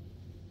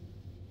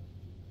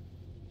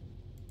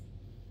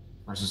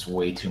 Or is this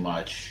way too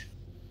much?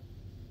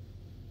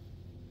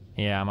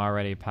 Yeah, I'm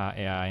already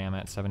yeah, I am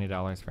at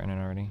 $70 for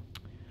internet already.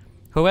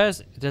 Who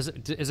has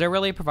is there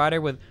really a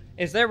provider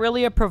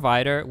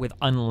with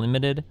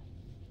unlimited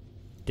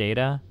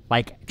data?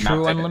 Like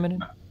true unlimited?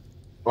 No.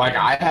 Like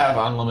I have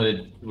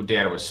unlimited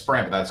data with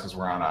Sprint, but that's because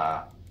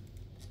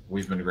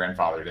we've been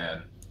grandfathered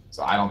in.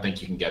 So I don't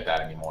think you can get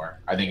that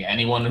anymore. I think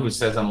anyone who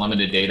says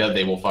unlimited data,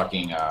 they will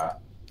fucking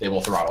they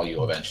will throttle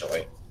you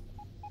eventually.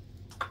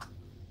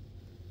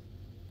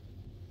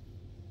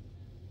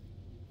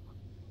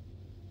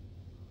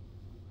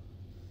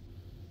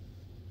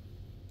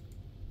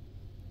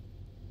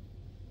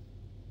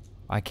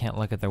 I can't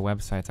look at their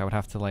websites. I would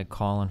have to like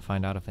call and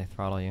find out if they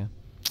throttle you.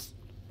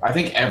 I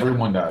think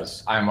everyone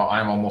does. I'm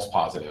almost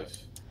positive.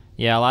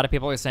 Yeah, a lot of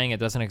people are saying it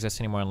doesn't exist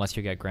anymore unless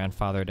you get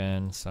grandfathered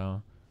in,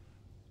 so.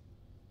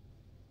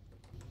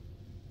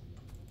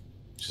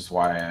 Which is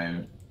why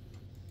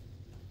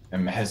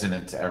I'm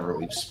hesitant to ever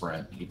leave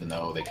Sprint, even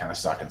though they kind of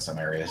suck in some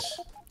areas.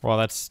 Well,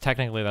 that's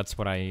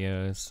what I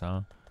use,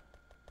 so.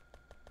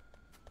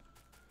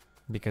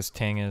 Because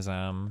Ting is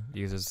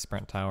uses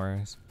Sprint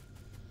towers.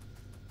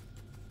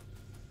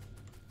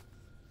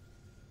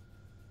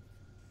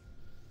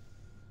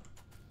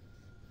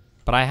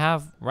 But I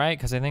have, right?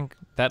 Because I think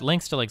that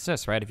link still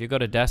exists, right? If you go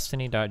to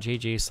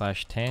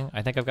destiny.gg/Ting,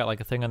 I think I've got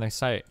like a thing on their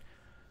site.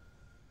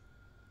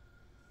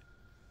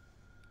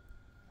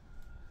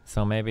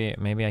 So maybe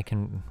I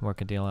can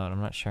work a deal out.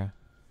 I'm not sure.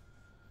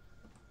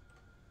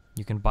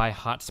 You can buy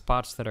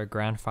hotspots that are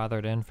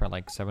grandfathered in for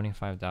like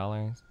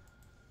 $75.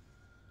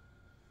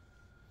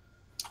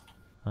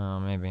 Oh,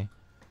 maybe.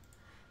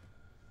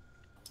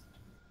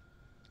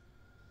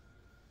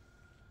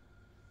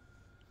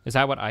 Is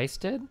that what ICE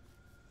did?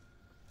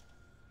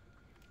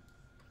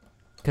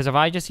 Because if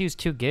I just use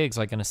 2 gigs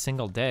like in a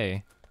single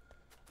day,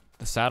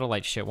 the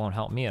satellite shit won't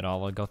help me at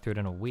all. I'll go through it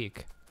in a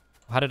week.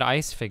 How did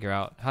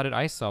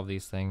ICE solve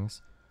these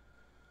things?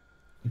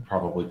 You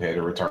probably paid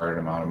a retarded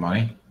amount of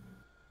money.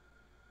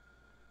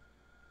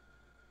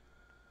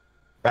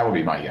 That would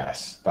be my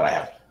guess, but I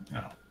have, you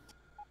know.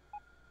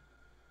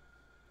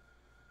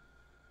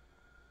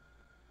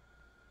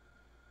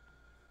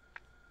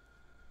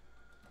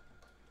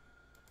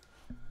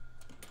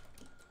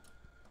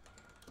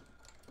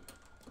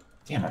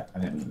 Damn it, I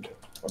didn't mean to.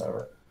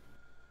 Whatever.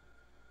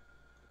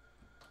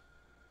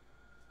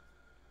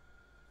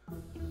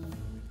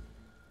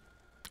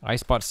 I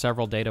bought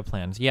several data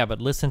plans. Yeah, but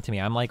listen to me.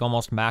 I'm like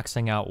almost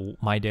maxing out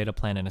my data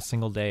plan in a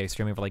single day,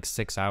 streaming for like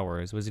 6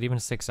 hours. Was it even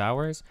 6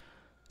 hours?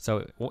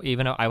 So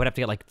even though I would have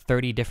to get like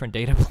 30 different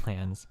data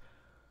plans.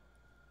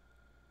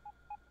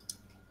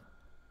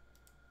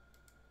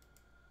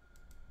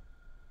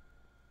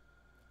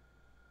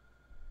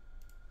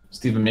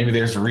 Steven, maybe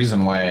there's a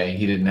reason why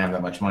he didn't have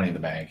that much money in the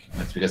bank.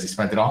 That's because he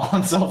spent it all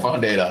on cell phone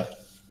data.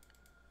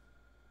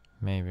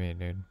 Maybe,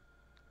 dude.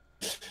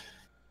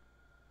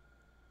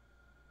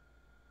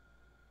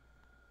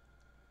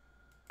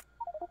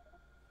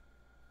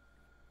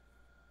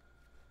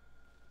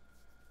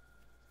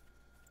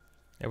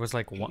 It was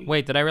like,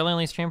 wait, did I really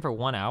only stream for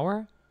 1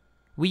 hour?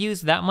 We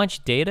used that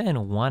much data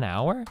in 1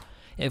 hour?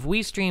 If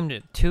we streamed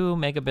at 2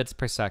 megabits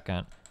per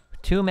second,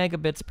 2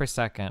 megabits per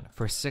second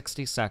for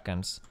 60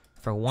 seconds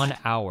for 1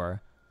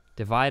 hour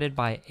divided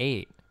by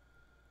 8,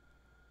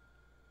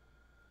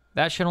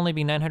 that should only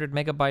be 900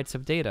 megabytes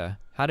of data.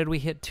 How did we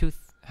hit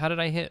how did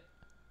I hit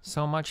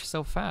so much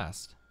so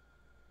fast?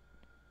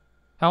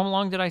 How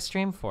long did I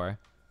stream for?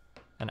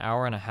 An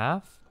hour and a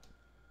half?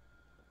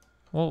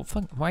 Well,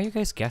 fuck, why are you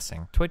guys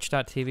guessing?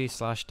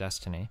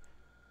 Twitch.tv/Destiny.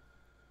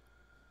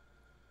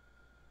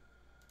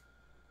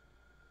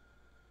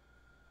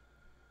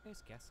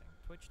 Guys guessing.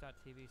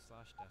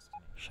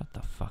 Twitch.tv/Destiny. Shut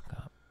the fuck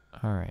up.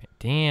 Alright.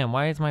 Damn,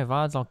 why is my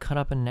VODs all cut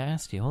up and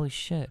nasty? Holy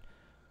shit.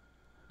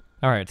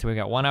 Alright, so we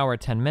got 1 hour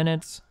 10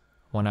 minutes,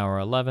 1 hour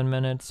 11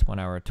 minutes, 1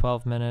 hour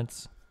 12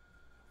 minutes.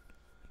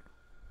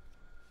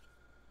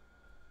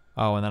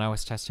 Oh, and then I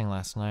was testing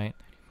last night.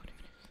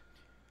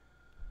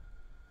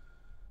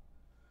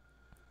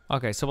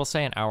 Okay, so we'll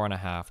say an hour and a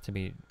half to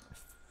be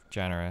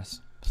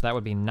generous. So that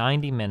would be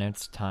 90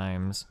 minutes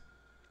times,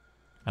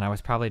 and I was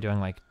probably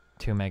doing like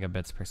 2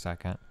 megabits per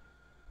second,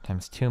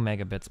 times 2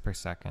 megabits per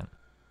second.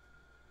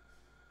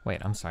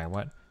 Wait, I'm sorry,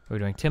 what? We're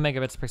doing 2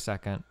 megabits per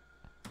second.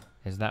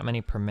 Is that many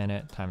per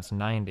minute times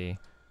 90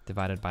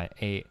 divided by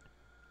 8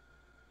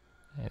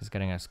 is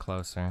getting us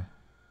closer.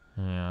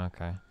 Yeah,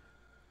 okay.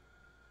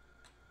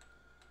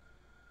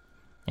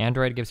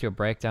 Android gives you a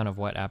breakdown of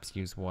what apps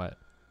use what.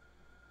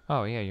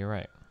 Oh, yeah, you're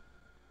right.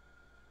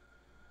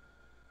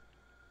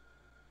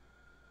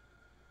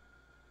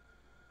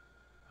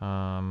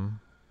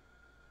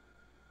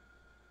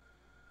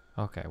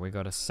 Okay, we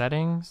go to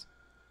settings,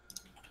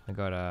 we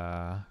go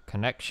to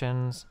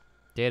connections,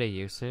 data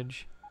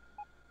usage,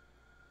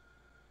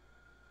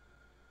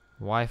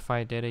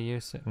 Wi-Fi data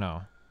usage,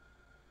 no.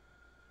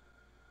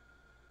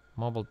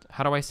 Mobile,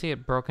 how do I see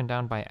it broken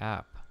down by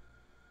app?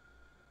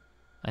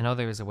 I know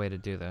there is a way to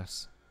do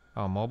this.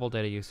 Oh, mobile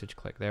data usage,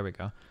 click, there we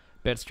go.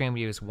 Bitstream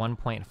used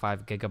 1.5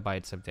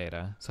 gigabytes of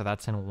data, so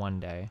that's in 1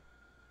 day.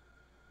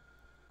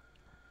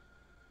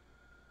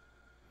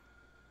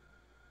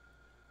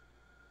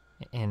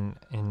 In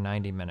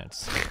 90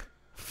 minutes.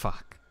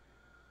 Fuck.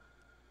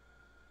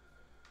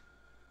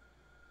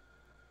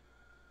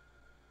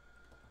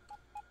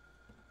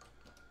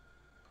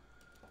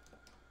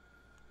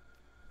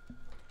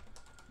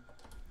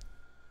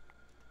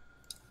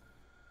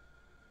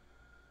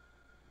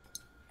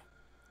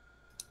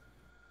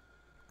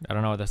 I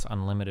don't know what this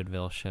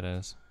Unlimitedville shit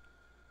is.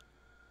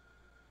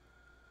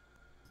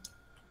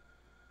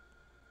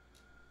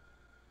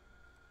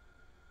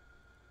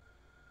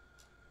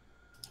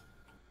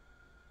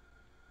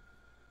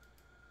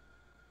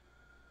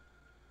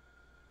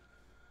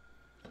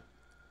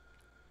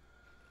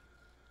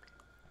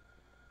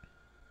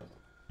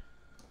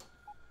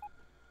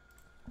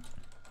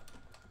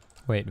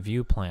 Wait,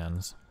 view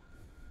plans.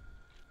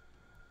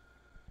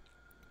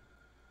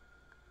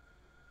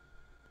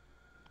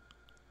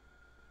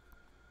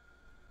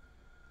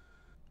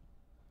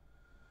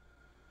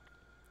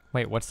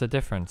 Wait, what's the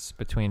difference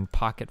between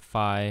Pocket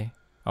Fi,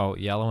 oh,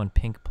 yellow and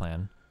pink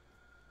plan?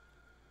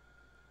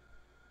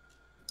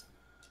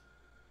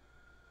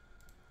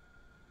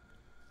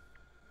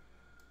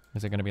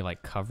 Is it going to be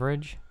like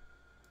coverage?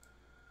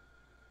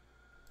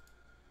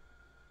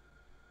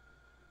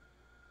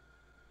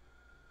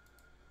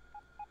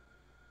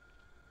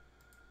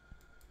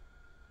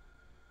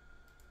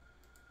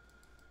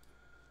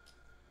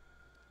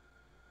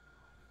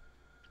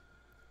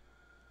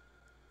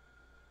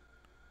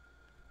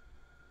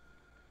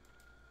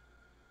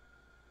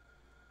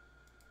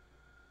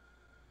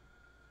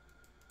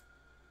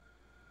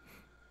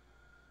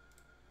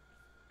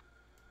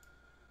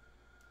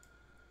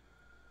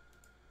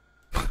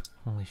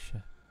 Holy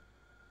shit.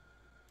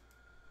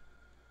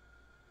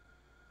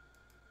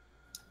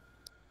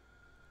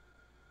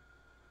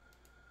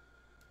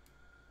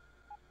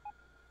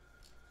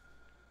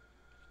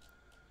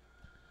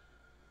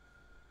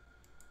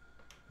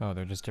 Oh,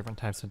 they're just different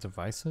types of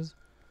devices?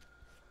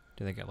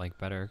 Do they get like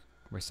better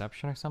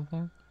reception or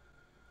something?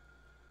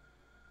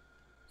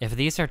 If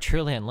these are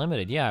truly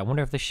unlimited, yeah, I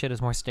wonder if this shit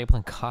is more stable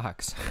than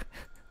Cox.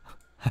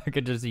 I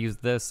could just use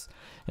this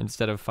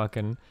instead of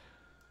fucking...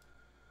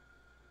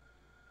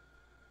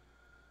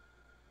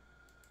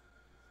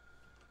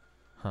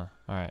 Huh,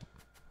 alright.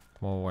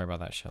 We'll worry about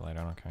that shit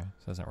later, okay.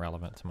 This isn't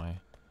relevant to my...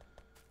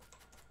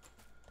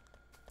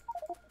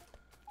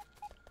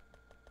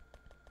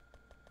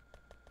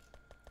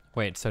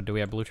 Wait, so do we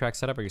have blue track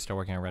set up, or are you still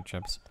working on red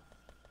chips?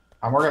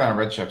 I'm working on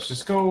red chips.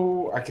 Just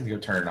go, I can go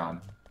turn it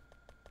on.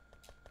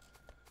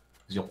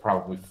 Because you'll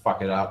probably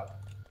fuck it up.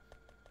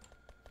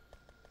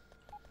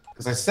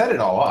 Because I set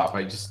it all up,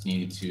 I just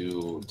need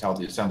to tell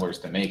the assemblers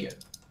to make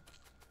it.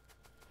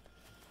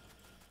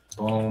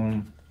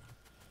 Boom.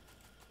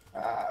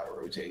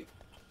 Rotate.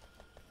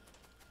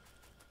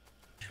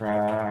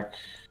 Track.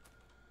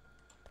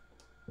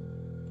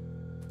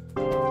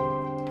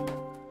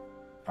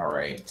 All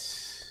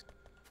right.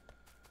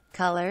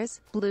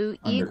 Colors: blue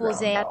equals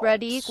Underground at, red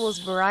belts.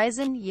 equals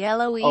Verizon,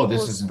 yellow Oh, this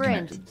equals isn't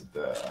Sprint. connected to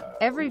the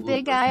Every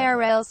big lubricant.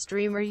 IRL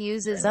streamer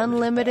uses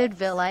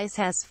unlimited. Ice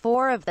has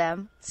 4 of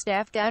them.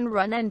 Staff Gun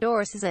Run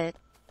endorses it.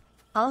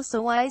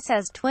 Also, Ice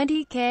has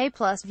 20k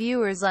plus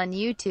viewers on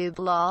YouTube.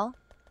 Lol.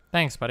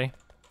 Thanks, buddy.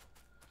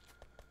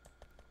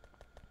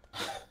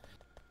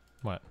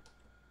 What?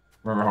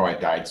 Remember how I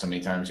died so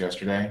many times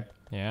yesterday?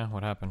 Yeah,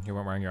 what happened? You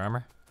weren't wearing your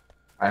armor?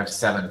 I have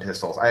 7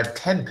 pistols. I have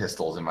 10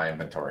 pistols in my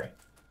inventory.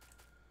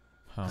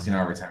 Oh. You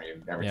know, every time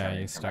you Yeah, come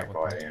you back, start with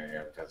oh, them. yeah, you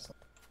have a pistol.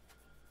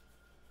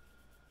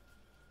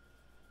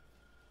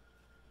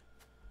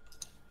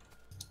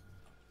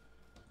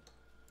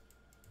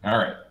 All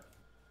right.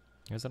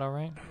 Is it all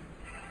right?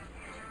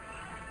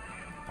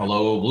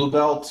 Hello, blue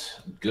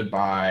belt.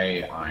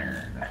 Goodbye,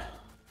 iron.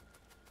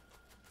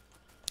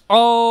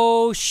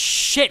 Oh,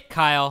 shit,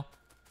 Kyle.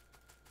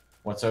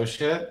 What's oh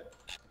shit?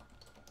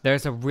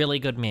 There's a really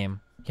good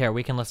meme. Here,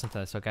 we can listen to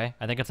this, okay?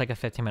 I think it's like a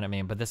 15-minute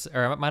meme, but this,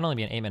 or it might only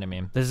be an 8-minute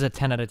meme. This is a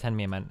 10 out of 10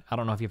 meme, and I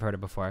don't know if you've heard it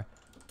before.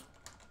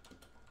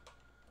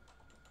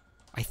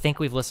 I think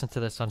we've listened to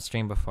this on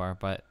stream before,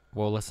 but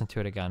we'll listen to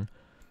it again.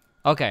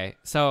 Okay,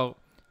 so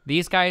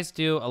these guys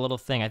do a little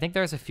thing. I think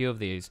there's a few of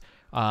these.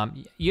 Have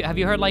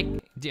you heard, like,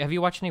 have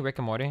you watched any Rick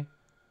and Morty?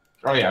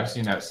 Oh yeah, I've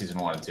seen that season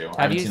 1 and 2.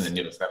 I haven't seen the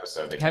newest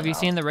episode. Have you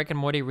seen the Rick and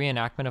Morty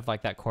reenactment of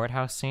like that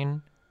courthouse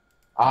scene?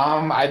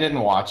 I didn't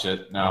watch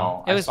it.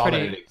 No, It was I saw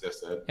pretty. that it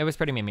existed. It was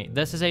pretty memey.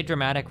 This is a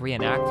dramatic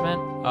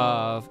reenactment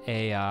of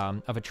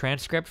a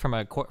transcript from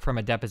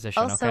a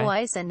deposition. Also, okay.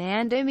 Ice and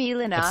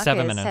It's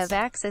 7 minutes. have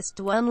access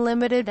to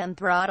unlimited and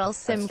throttle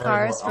SIM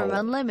cards from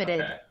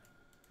Unlimited. Okay.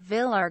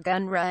 Villar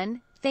Gun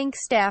Run. Think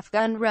Staff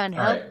Gun Run All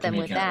right, helped them give me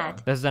a with countdown.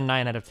 that. This is a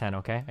 9 out of 10.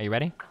 Okay. Are you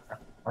ready?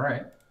 All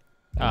right.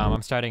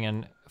 I'm starting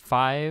in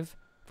 5,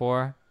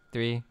 4,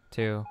 3,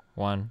 2,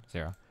 1,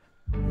 0.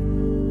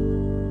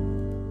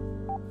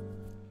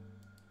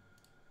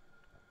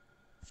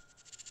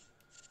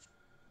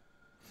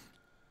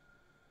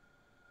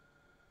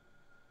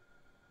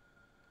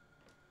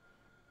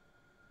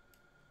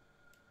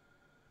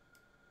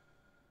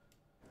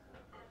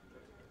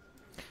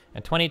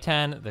 In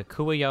 2010, the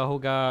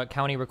Cuyahoga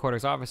County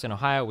Recorder's Office in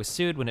Ohio was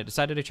sued when it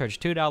decided to charge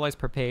 $2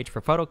 per page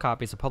for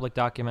photocopies of public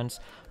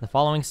documents. The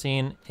following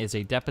scene is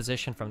a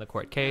deposition from the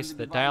court case.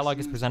 The dialogue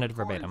is presented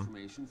verbatim.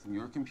 Information from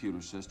your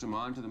computer system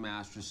onto the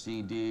master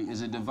CD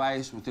is a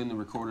device within the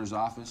recorder's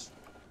office.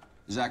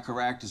 Is that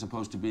correct, as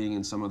opposed to being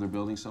in some other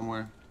building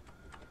somewhere?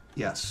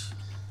 Yes.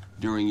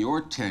 During your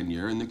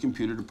tenure in the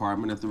computer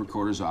department at the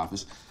recorder's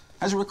office,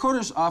 has the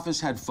recorder's office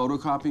had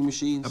photocopying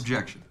machines?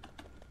 Objection.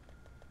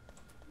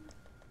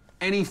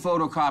 Any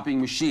photocopying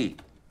machine?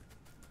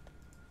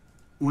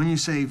 When you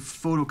say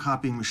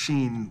photocopying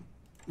machine,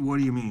 what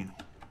do you mean?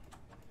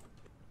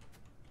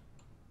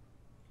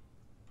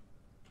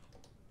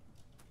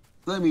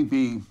 Let me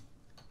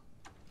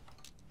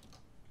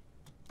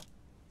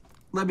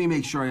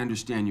make sure I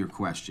understand your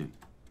question.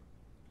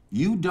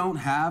 You don't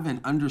have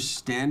an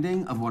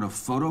understanding of what a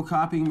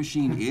photocopying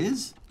machine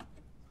is?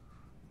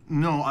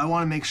 No, I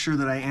want to make sure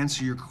that I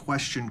answer your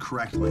question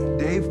correctly.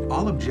 Dave,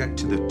 I'll object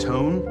to the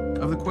tone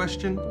of the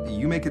question.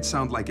 You make it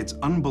sound like it's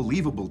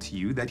unbelievable to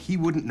you that he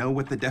wouldn't know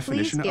what the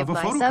definition give of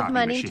a my sub photocopy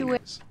money machine to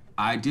it. is.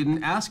 I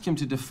didn't ask him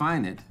to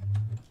define it.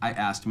 I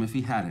asked him if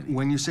he had any.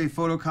 When you say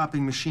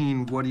photocopying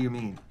machine, what do you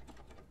mean?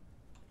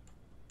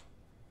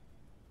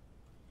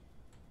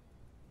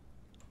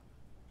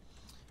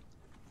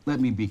 Let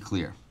me be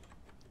clear.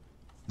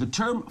 The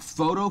term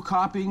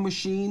photocopying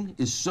machine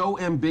is so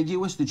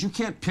ambiguous that you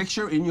can't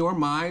picture in your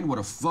mind what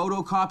a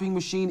photocopying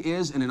machine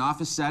is in an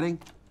office setting?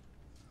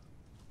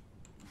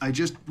 I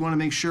just want to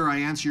make sure I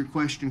answer your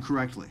question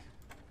correctly.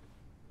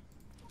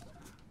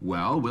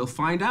 Well, we'll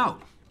find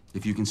out.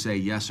 If you can say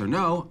yes or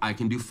no, I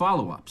can do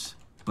follow-ups.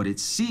 But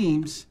it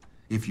seems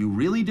if you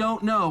really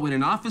don't know in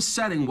an office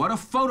setting what a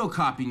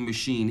photocopying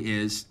machine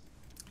is,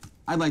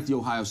 I'd like the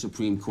Ohio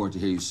Supreme Court to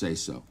hear you say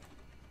so.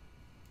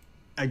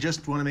 I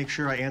just want to make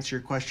sure I answer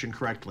your question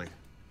correctly.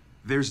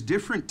 There's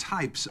different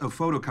types of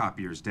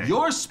photocopiers, Dave.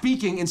 You're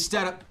speaking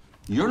instead of...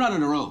 You're not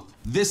under oath.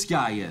 This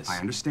guy is. I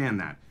understand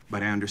that,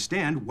 but I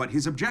understand what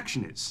his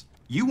objection is.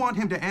 You want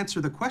him to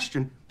answer the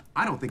question.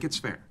 I don't think it's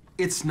fair.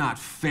 It's not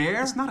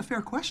fair? It's not a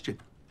fair question.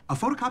 A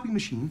photocopy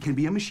machine can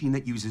be a machine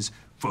that uses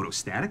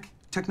photostatic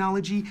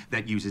technology,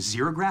 that uses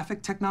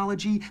xerographic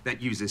technology, that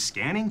uses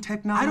scanning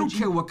technology. I don't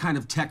care what kind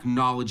of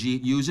technology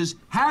it uses.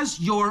 Has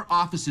your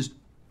offices...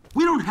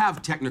 We don't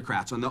have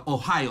technocrats on the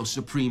Ohio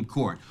Supreme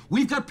Court.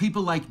 We've got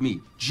people like me,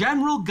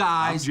 general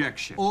guys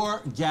Objection.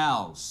 or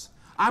gals.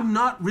 I'm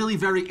not really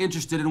very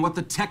interested in what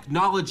the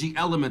technology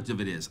element of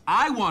it is.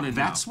 I want to know.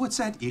 That's what's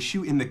at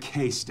issue in the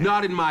case, Dave.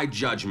 Not in my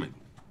judgment.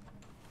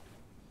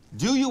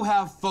 Do you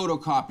have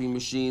photocopying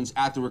machines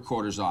at the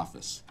recorder's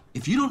office?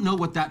 If you don't know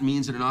what that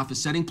means in an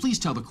office setting, please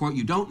tell the court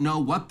you don't know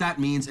what that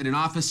means in an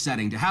office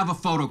setting to have a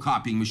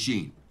photocopying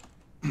machine.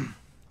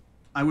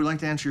 I would like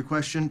to answer your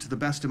question to the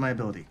best of my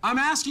ability. I'm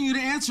asking you to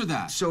answer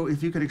that. So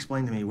if you could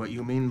explain to me what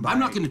you mean by... I'm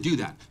not going to do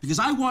that because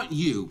I want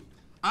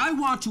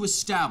to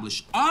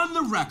establish on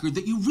the record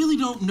that you really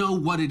don't know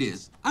what it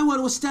is. I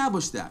want to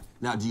establish that.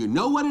 Now, do you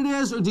know what it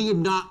is or do you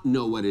not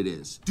know what it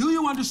is? Do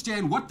you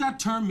understand what that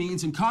term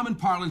means in common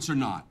parlance or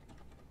not?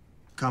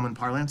 Common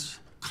parlance?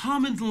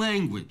 Common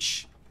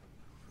language.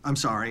 I'm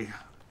sorry.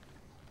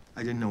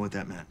 I didn't know what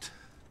that meant.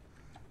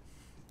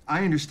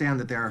 I understand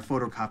that there are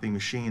photocopying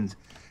machines,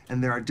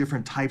 and there are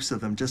different types of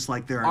them, just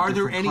like there are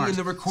there different any cars. in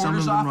the recorder's Some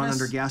of them run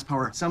office? under gas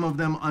power, some of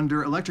them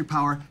under electric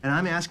power, and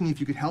I'm asking if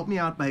you could help me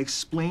out by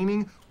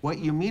explaining what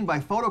you mean by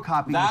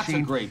photocopying That's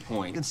machine. a great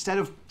point. Instead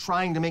of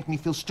trying to make me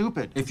feel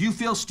stupid. If you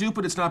feel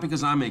stupid, it's not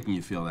because I'm making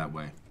you feel that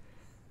way.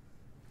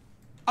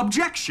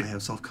 Objection! I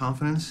have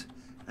self-confidence,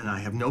 and I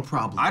have no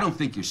problem. I don't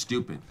think you're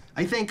stupid.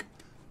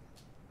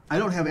 I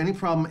don't have any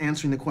problem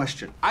answering the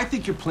question. I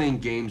think you're playing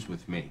games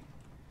with me.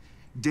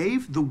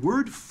 Dave, the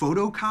word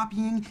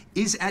photocopying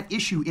is at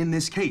issue in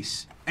this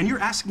case. And you're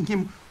asking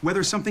him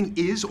whether something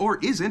is or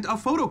isn't a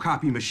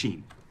photocopy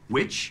machine,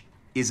 which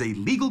is a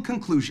legal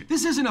conclusion.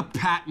 This isn't a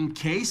patent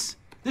case.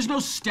 There's no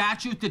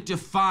statute that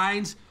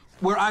defines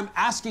where I'm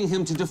asking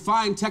him to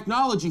define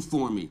technology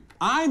for me.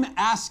 I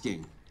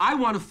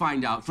want to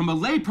find out from a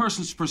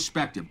layperson's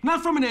perspective,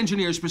 not from an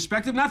engineer's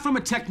perspective, not from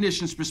a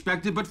technician's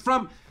perspective, but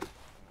from...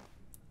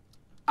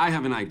 I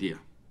have an idea.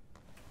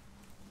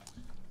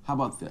 How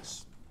about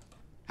this?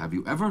 Have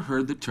you ever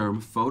heard the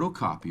term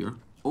photocopier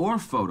or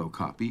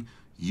photocopy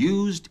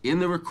used in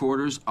the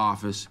recorder's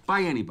office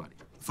by anybody?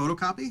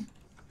 Photocopy?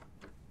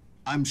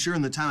 I'm sure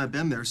in the time I've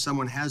been there,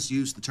 someone has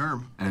used the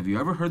term. And have you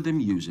ever heard them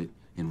use it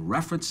in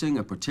referencing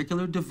a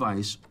particular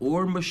device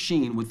or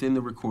machine within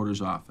the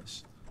recorder's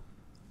office?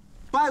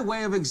 By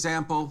way of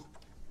example,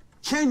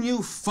 can you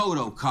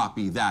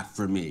photocopy that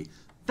for me?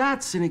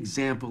 That's an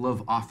example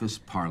of office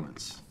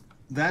parlance.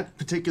 That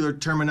particular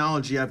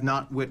terminology I've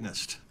not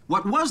witnessed.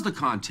 What was the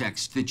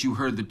context that you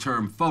heard the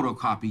term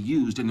photocopy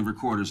used in the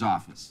recorder's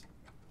office?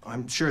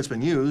 I'm sure it's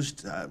been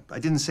used. I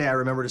didn't say I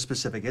remembered a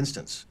specific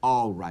instance.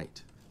 All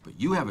right. But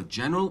you have a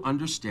general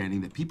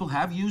understanding that people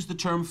have used the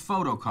term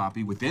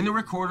photocopy within the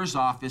recorder's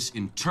office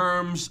in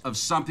terms of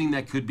something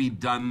that could be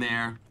done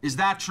there. Is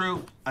that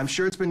true? I'm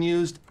sure it's been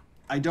used.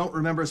 I don't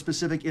remember a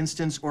specific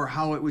instance or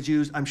how it was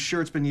used. I'm sure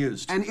it's been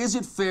used. And is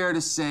it fair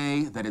to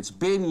say that it's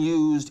been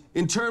used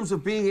in terms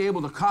of being able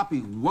to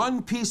copy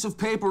one piece of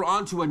paper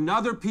onto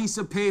another piece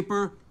of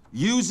paper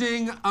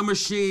using a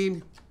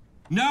machine?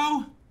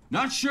 No?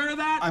 Not sure of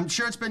that? I'm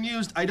sure it's been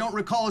used. I don't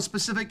recall a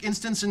specific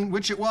instance in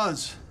which it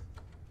was.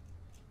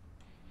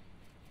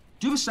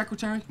 Do you have a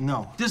secretary?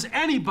 No. Does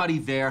anybody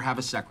there have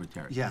a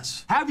secretary?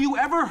 Yes. Have you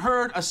ever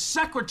heard a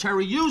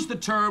secretary use the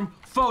term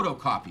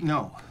photocopy?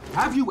 No.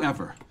 Have you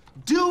ever?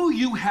 Do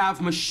you have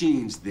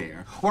machines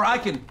there where I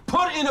can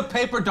put in a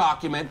paper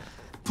document,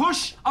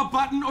 push a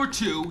button or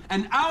two,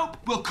 and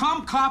out will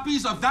come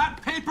copies of that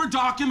paper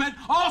document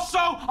also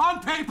on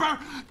paper?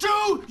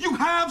 Do you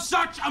have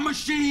such a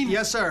machine?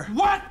 Yes, sir.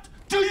 What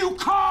do you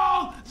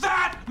call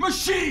that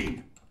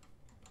machine?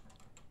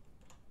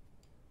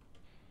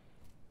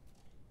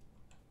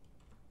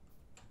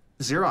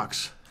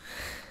 Xerox.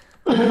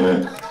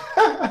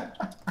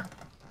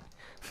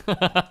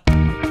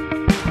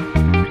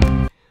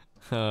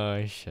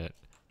 Oh, shit.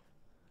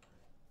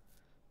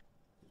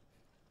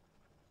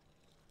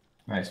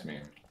 Nice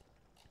meme.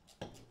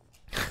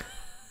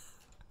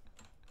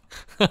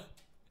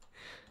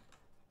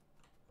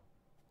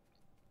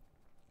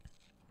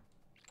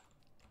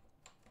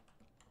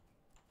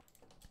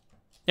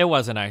 It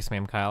was a nice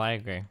meme, Kyle. I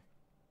agree.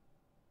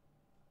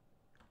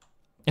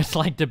 It's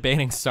like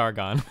debating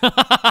Sargon.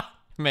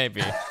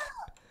 Maybe.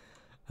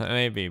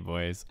 Maybe,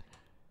 boys.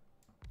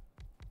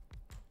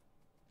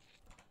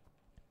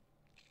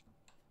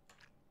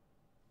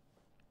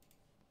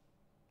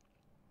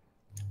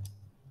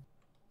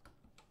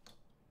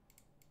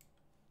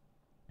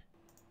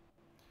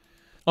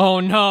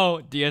 Oh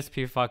no!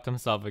 DSP fucked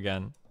himself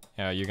again.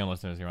 Yeah, you can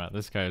listen to this if you want.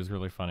 This guy is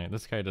really funny.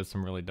 This guy does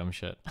some really dumb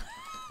shit.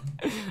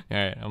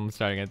 Alright, I'm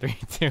starting at 3,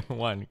 2,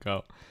 1,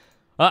 go.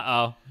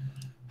 Uh-oh.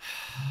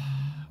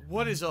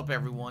 What is up,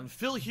 everyone?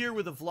 Phil here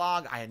with a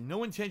vlog I had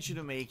no intention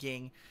of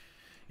making.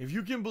 If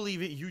you can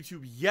believe it,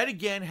 YouTube yet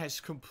again has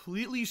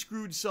completely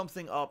screwed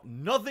something up.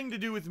 Nothing to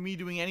do with me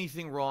doing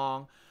anything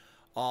wrong.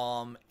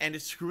 And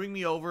it's screwing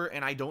me over,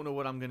 and I don't know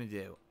what I'm gonna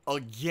do.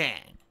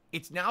 Again.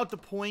 It's now at the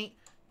point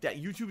that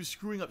YouTube is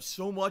screwing up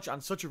so much on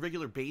such a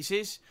regular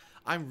basis,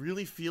 I'm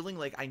really feeling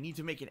like I need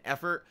to make an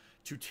effort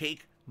to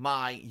take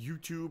my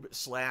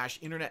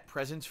YouTube/internet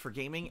presence for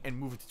gaming and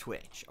move it to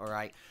Twitch,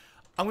 alright?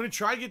 I'm going to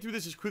try to get through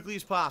this as quickly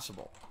as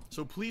possible,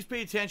 so please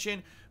pay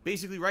attention.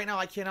 Basically, right now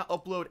I cannot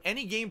upload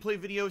any gameplay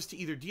videos to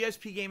either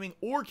DSP Gaming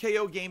or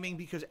KO Gaming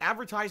because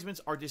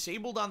advertisements are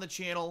disabled on the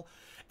channel,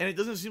 and it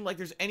doesn't seem like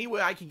there's any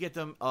way I can get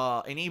them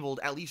enabled,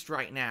 at least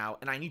right now,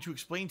 and I need to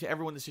explain to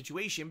everyone the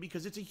situation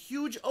because it's a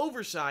huge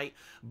oversight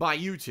by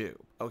YouTube,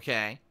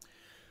 okay?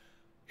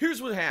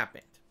 Here's what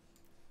happened.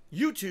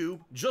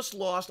 YouTube just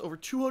lost over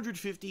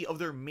 250 of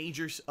their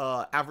major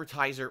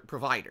advertiser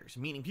providers,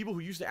 meaning people who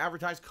used to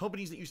advertise,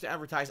 companies that used to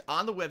advertise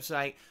on the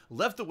website,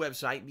 left the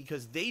website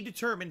because they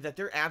determined that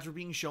their ads were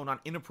being shown on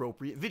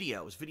inappropriate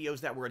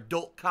videos that were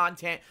adult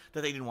content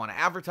that they didn't want to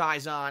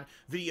advertise on,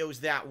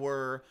 videos that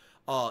were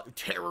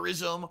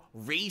terrorism,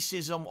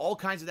 racism, all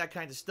kinds of that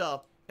kind of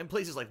stuff. And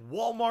places like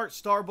Walmart,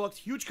 Starbucks,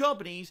 huge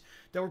companies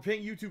that were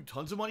paying YouTube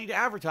tons of money to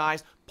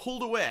advertise,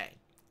 pulled away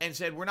and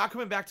said, we're not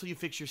coming back till you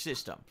fix your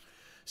system.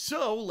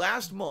 So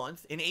last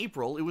month, in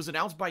April, it was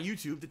announced by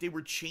YouTube that they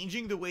were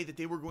changing the way that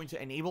they were going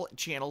to enable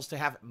channels to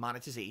have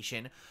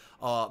monetization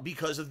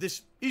because of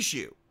this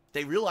issue.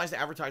 They realized that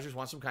advertisers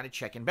want some kind of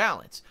check and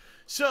balance.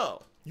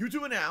 So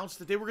YouTube announced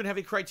that they were going to have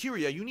a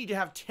criteria. You need to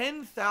have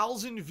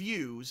 10,000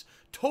 views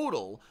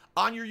total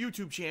on your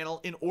YouTube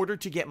channel in order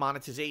to get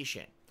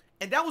monetization.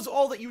 And that was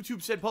all that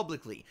YouTube said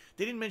publicly.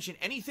 They didn't mention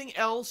anything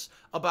else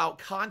about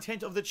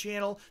content of the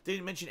channel. They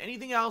didn't mention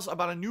anything else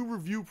about a new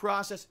review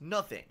process.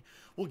 Nothing.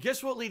 Well,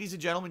 guess what, ladies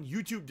and gentlemen?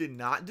 YouTube did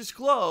not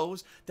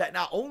disclose that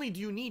not only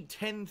do you need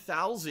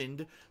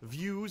 10,000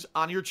 views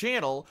on your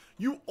channel,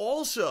 you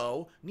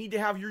also need to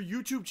have your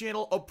YouTube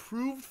channel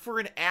approved for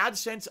an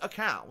AdSense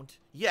account.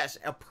 Yes,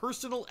 a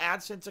personal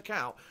AdSense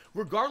account,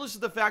 regardless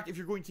of the fact if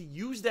you're going to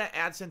use that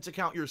AdSense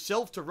account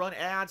yourself to run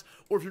ads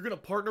or if you're going to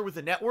partner with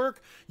a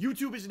network.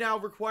 YouTube is now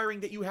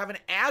requiring that you have an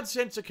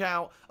AdSense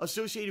account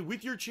associated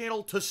with your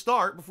channel to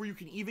start before you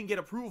can even get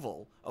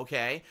approval,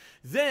 okay?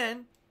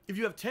 Then, if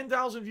you have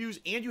 10,000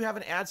 views and you have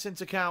an AdSense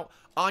account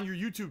on your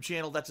YouTube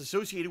channel that's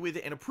associated with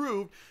it and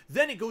approved,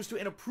 then it goes to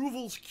an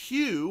approvals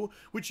queue,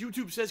 which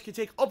YouTube says can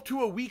take up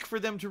to a week for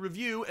them to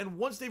review. And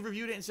once they've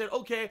reviewed it and said,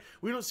 okay,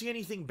 we don't see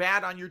anything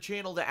bad on your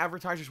channel that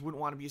advertisers wouldn't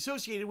want to be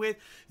associated with,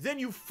 then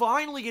you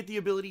finally get the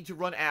ability to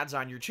run ads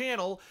on your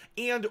channel,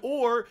 and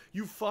or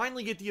you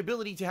finally get the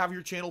ability to have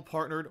your channel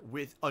partnered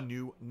with a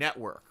new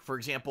network. For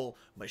example,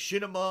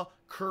 Machinima,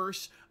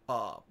 Curse,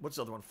 what's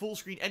the other one?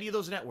 Fullscreen, any of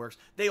those networks.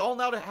 They all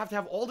now have to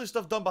have all this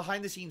stuff done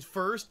behind the scenes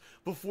first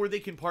before they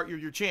can partner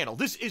your channel.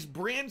 This is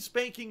brand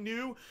spanking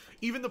new.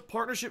 Even the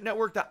partnership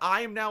network that I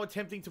am now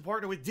attempting to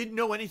partner with didn't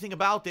know anything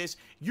about this.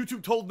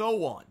 YouTube told no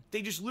one.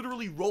 They just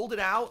literally rolled it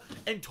out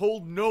and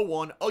told no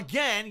one.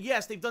 Again,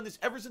 yes, they've done this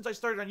ever since I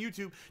started on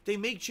YouTube. They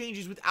make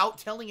changes without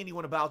telling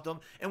anyone about them,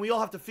 and we all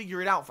have to figure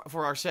it out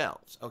for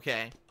ourselves,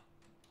 okay?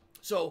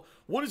 So,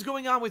 what is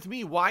going on with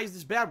me? Why is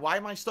this bad? Why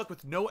am I stuck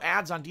with no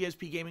ads on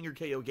DSP Gaming or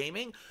KO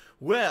Gaming?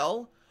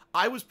 Well,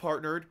 I was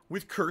partnered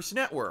with Curse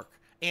Network,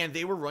 and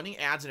they were running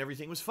ads and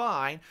everything was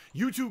fine.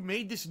 YouTube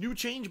made this new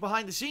change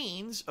behind the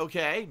scenes,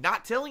 okay,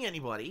 not telling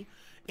anybody.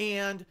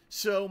 And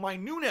so my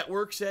new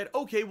network said,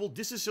 okay, we'll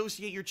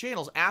disassociate your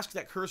channels. Ask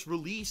that Curse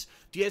release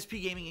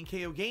DSP Gaming and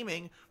KO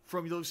Gaming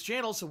from those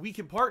channels so we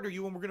can partner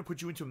you, and we're going to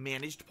put you into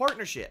managed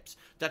partnerships.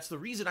 That's the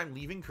reason I'm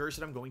leaving Curse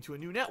and I'm going to a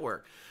new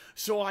network.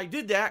 So I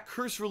did that.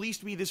 Curse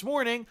released me this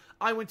morning.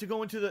 I went to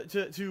go into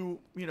to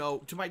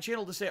my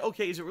channel to say,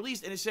 okay, is it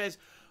released? And it says,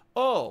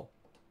 oh,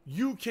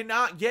 you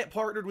cannot get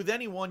partnered with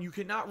anyone. You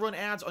cannot run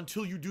ads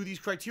until you do these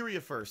criteria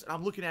first. And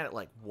I'm looking at it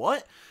like,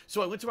 what?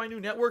 So I went to my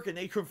new network and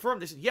they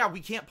confirmed. They said, yeah, we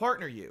can't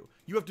partner you.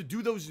 You have to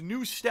do those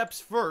new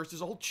steps first.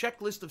 There's a whole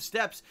checklist of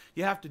steps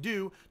you have to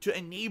do to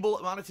enable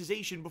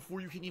monetization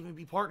before you can even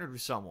be partnered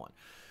with someone.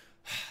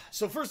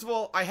 So first of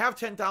all, I have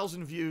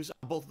 10,000 views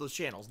on both of those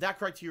channels. That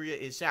criteria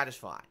is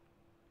satisfied.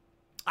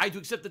 I had to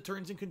accept the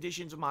terms and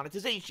conditions of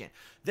monetization.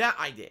 That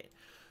I did.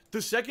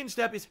 The second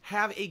step is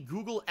have a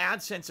Google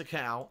AdSense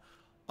account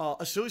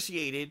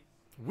associated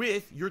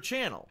with your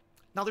channel.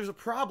 Now, there's a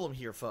problem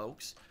here,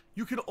 folks.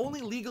 You can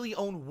only legally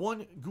own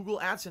one Google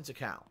AdSense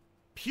account,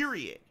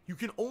 period. You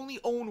can only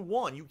own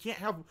one. You can't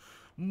have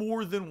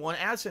more than one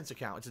AdSense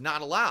account. It's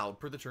not allowed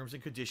per the terms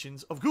and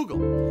conditions of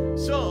Google.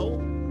 So,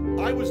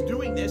 I was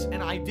doing this,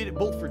 and I did it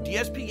both for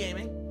DSP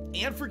Gaming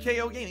and for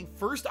KO Gaming.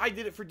 First, I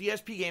did it for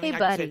DSP Gaming. Hey,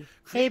 buddy. I said,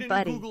 create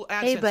a new Google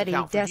AdSense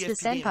account for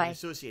DSP Gaming Senpai.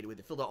 associated with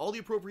it. Filled out all the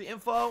appropriate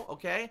info,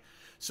 okay?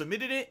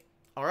 Submitted it.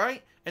 All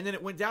right, and then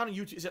it went down and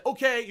YouTube said,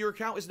 "Okay, your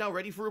account is now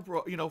ready for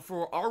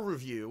for our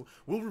review.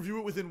 We'll review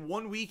it within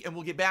 1 week, and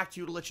we'll get back to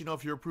you to let you know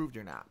if you're approved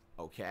or not."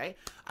 Okay,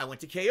 I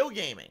went to KO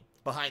Gaming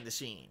behind the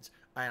scenes,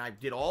 and I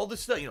did all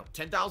this stuff.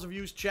 10,000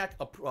 views, check.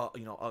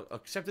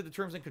 Accepted the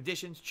terms and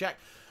conditions, check.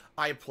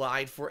 I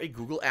applied for a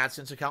Google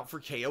AdSense account for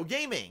KO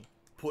Gaming.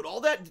 Put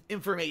all that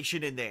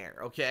information in there.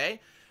 Okay,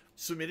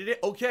 submitted it.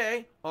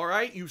 Okay, all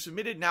right, you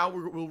submitted. Now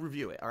we'll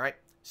review it. All right.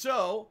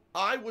 So,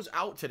 I was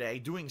out today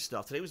doing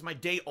stuff. Today was my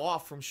day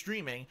off from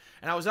streaming,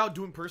 and I was out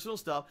doing personal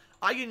stuff.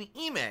 I get an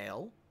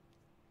email,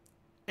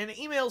 and the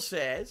email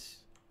says,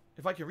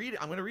 if I can read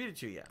it, I'm going to read it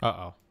to you.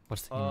 Uh-oh.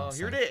 What's the email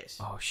Here say? it is.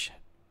 Oh, shit.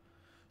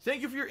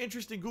 Thank you for your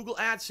interest in Google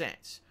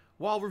AdSense.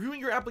 While reviewing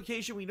your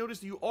application, we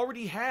noticed that you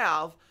already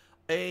have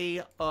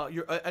an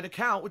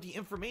account with the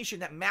information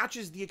that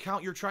matches the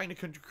account you're trying to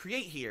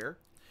create here,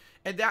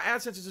 and that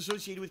AdSense is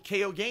associated with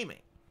KO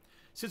Gaming.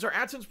 Since our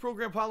AdSense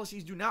program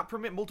policies do not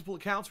permit multiple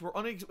accounts, we're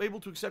unable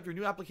to accept your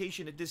new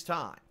application at this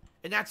time.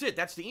 And that's it.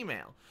 That's the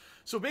email.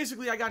 So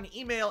basically, I got an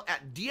email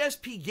at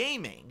DSP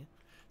Gaming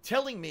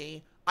telling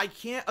me I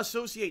can't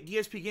associate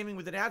DSP Gaming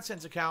with an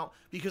AdSense account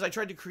because I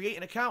tried to create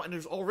an account and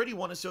there's already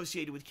one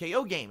associated with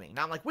KO Gaming.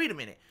 Now I'm like, wait a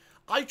minute.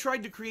 I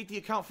tried to create the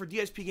account for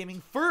DSP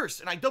Gaming first,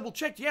 and I double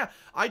checked. Yeah,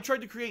 I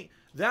tried to create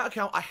that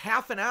account a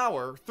half an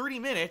hour, 30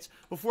 minutes,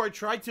 before I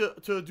tried to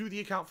do the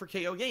account for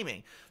KO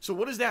Gaming. So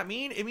what does that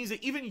mean? It means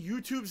that even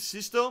YouTube's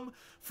system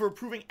for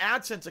approving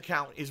AdSense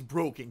account is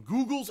broken.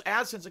 Google's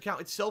AdSense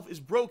account itself is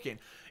broken.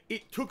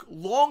 It took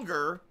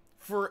longer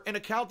for an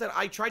account that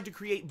I tried to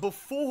create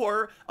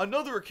before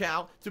another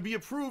account to be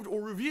approved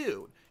or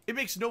reviewed. It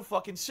makes no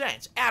fucking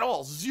sense at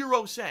all.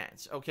 0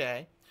 cents,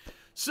 okay?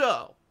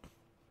 So,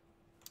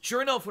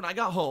 sure enough, when I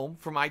got home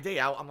from my day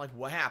out, I'm like,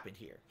 what happened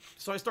here?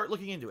 So I start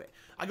looking into it.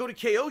 I go to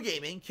KO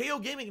Gaming. KO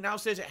Gaming now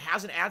says it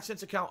has an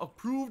AdSense account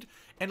approved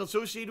and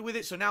associated with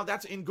it. So now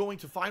that's going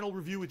to final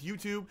review with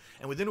YouTube.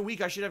 And within a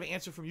week, I should have an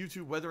answer from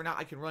YouTube whether or not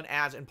I can run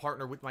ads and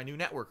partner with my new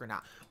network or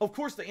not. Of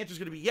course, the answer is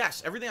going to be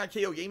yes. Everything on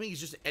KO Gaming is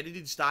just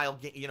edited style,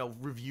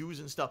 reviews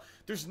and stuff.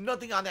 There's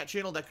nothing on that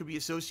channel that could be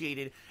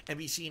associated and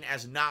be seen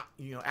as not,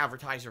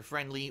 advertiser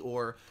friendly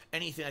or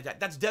anything like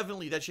that.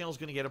 That channel is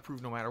going to get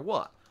approved no matter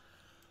what.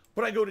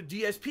 But I go to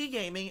DSP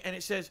Gaming and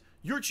it says,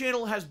 your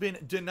channel has been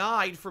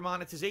denied for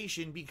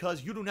monetization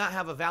because you do not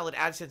have a valid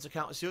AdSense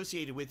account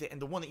associated with it,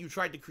 and the one that you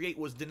tried to create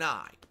was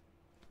denied.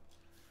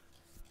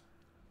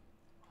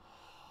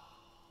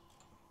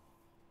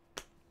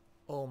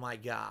 Oh my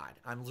God.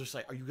 I'm just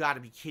like, you gotta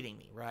be kidding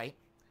me, right?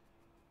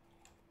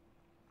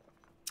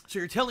 So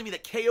you're telling me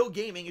that KO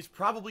Gaming is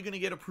probably going to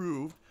get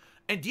approved,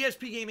 and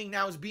DSP Gaming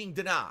now is being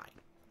denied.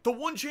 The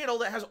one channel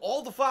that has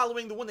all the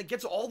following, the one that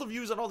gets all the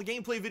views on all the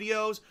gameplay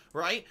videos,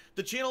 right?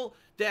 The channel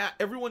that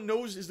everyone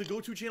knows is the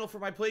go-to channel for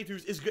my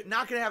playthroughs is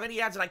not going to have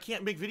any ads and I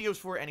can't make videos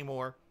for it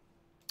anymore.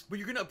 But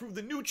you're going to approve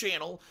the new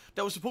channel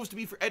that was supposed to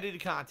be for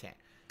edited content.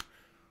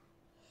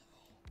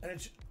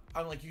 And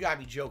I'm like, you got to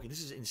be joking.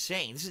 This is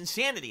insane. This is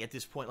insanity at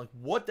this point. Like,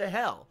 what the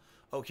hell?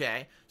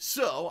 Okay.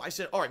 So I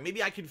said, all right,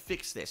 maybe I can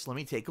fix this. Let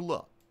me take a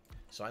look.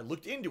 So I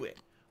looked into it.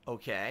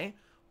 Okay.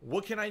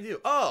 What can I do?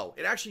 Oh,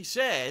 it actually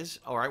says,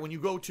 all right, when you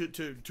go to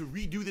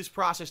redo this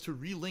process, to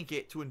relink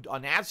it to an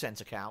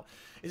AdSense account,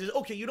 it says,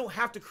 okay, you don't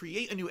have to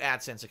create a new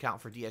AdSense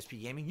account for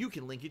DSP Gaming. You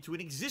can link it to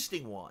an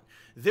existing one.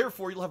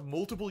 Therefore, you'll have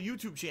multiple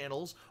YouTube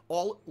channels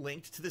all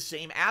linked to the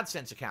same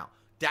AdSense account.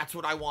 That's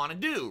what I want to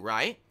do,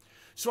 right?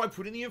 So I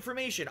put in the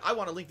information. I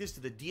want to link this to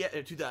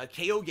the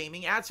KO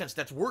Gaming AdSense.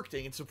 That's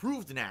working. It's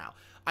approved now.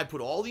 I put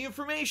all the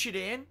information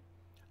in.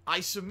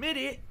 I submit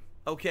it,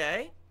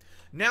 okay?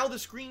 Now the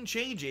screen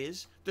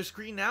changes. The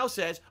screen now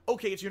says,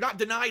 okay, you're not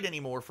denied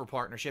anymore for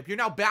partnership. You're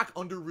now back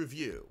under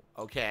review,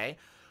 okay?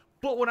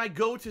 But when I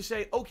go to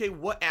say, okay,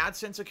 what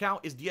AdSense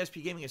account is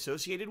DSP Gaming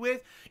associated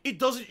with, it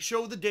doesn't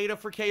show the data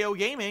for KO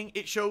Gaming.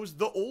 It shows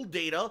the old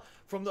data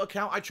from the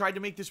account I tried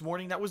to make this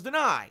morning that was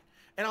denied.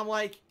 And I'm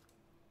like,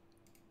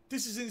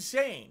 this is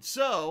insane.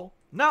 So,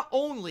 not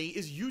only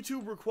is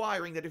YouTube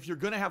requiring that if you're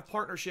going to have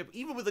partnership,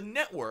 even with a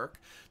network,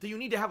 that you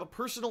need to have a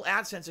personal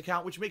AdSense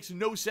account, which makes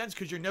no sense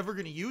because you're never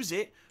going to use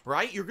it,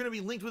 right? You're going to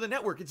be linked with a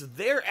network. It's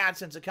their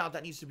AdSense account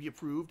that needs to be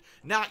approved,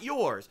 not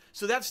yours.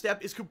 So that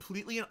step is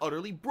completely and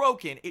utterly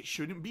broken. It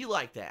shouldn't be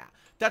like that.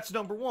 That's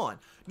number one.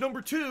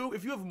 Number two,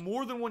 if you have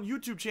more than one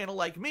YouTube channel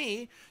like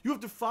me, you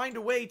have to find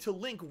a way to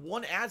link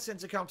one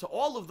AdSense account to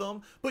all of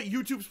them, but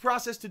YouTube's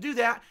process to do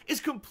that is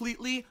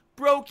completely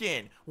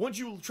broken. Once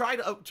you try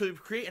to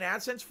create an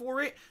AdSense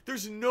for it,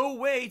 there's no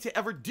way to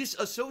ever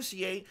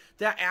disassociate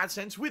that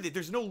AdSense with it.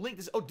 There's no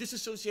link to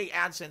disassociate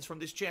AdSense from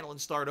this channel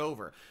and start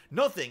over.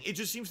 Nothing. It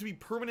just seems to be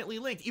permanently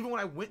linked. Even when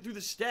I went through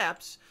the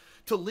steps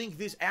to link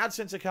this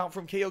AdSense account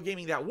from KO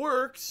Gaming that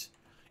works,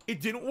 it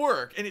didn't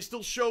work, and it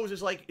still shows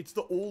as like it's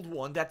the old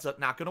one that's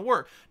not going to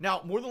work.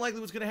 Now, more than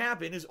likely what's going to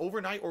happen is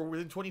overnight or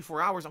within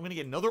 24 hours, I'm going to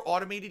get another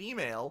automated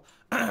email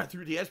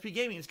through DSP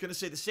Gaming. It's going to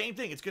say the same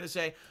thing. It's going to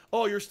say,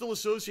 oh, you're still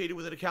associated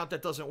with an account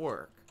that doesn't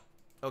work.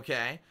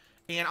 Okay?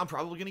 And I'm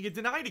probably going to get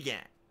denied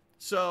again.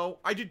 So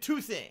I did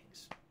two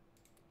things.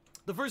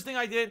 The first thing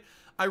I did,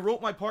 I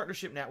wrote my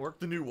partnership network,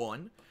 the new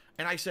one,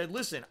 and I said,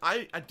 listen,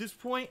 at this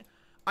point,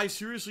 I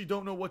seriously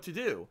don't know what to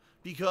do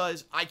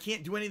because I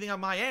can't do anything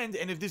on my end,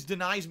 and if this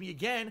denies me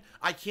again,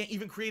 I can't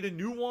even create a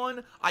new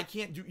one. I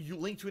can't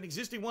link to an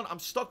existing one. I'm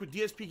stuck with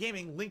DSP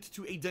Gaming linked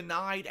to a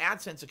denied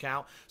AdSense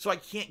account, so I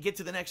can't get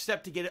to the next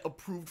step to get it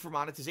approved for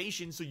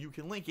monetization so you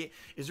can link it.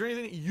 Is there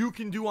anything that you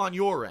can do on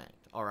your end?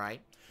 All right.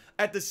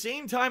 At the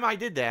same time I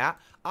did that,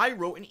 I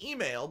wrote an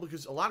email,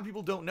 because a lot of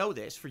people don't know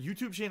this, for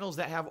YouTube channels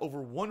that have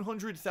over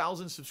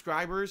 100,000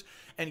 subscribers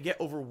and get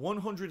over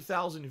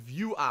 100,000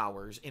 view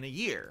hours in a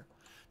year.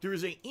 There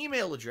is an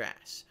email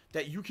address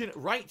that you can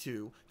write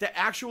to that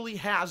actually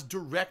has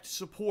direct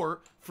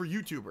support for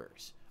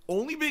YouTubers.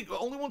 Only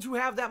ones who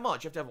have that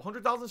much. You have to have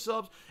 100,000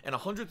 subs and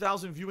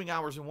 100,000 viewing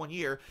hours in 1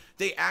 year.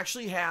 They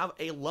actually have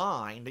a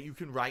line that you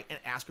can write and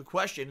ask a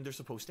question, and they're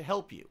supposed to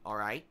help you, all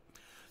right?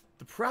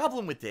 The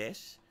problem with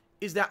this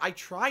is that I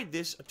tried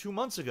this 2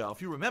 months ago.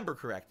 If you remember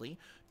correctly,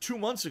 2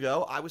 months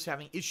ago, I was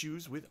having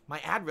issues with my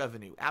ad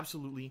revenue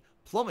absolutely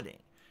plummeting.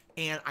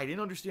 And I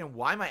didn't understand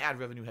why my ad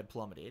revenue had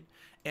plummeted.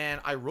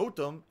 And I wrote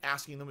them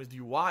asking them,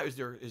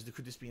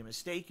 could this be a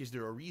mistake? Is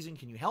there a reason?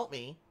 Can you help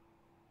me?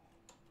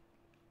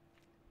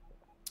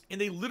 And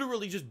they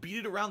literally just beat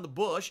it around the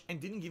bush and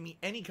didn't give me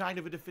any kind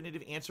of a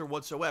definitive answer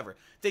whatsoever.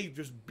 They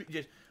just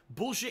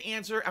bullshit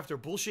answer after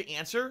bullshit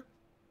answer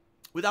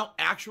without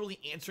actually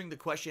answering the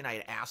question I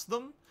had asked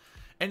them.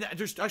 And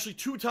there's actually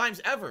 2 times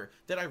ever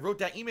that I wrote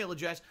that email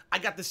address, I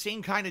got the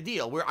same kind of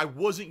deal where I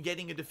wasn't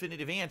getting a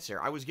definitive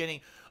answer. I was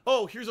getting,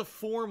 oh, here's a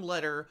form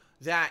letter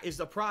that is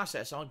the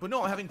process. I'm like, but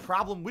no, I'm having a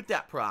problem with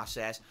that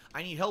process.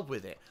 I need help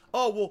with it.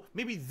 Oh, well,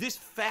 maybe this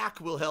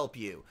FAQ will help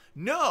you.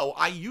 No,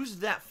 I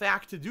used that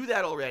FAQ to do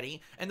that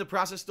already, and the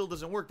process still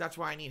doesn't work. That's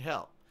why I need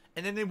help.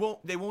 And then they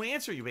won't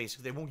answer you,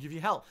 basically. They won't give you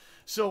help.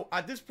 So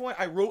at this point,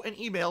 I wrote an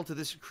email to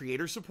this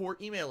creator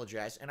support email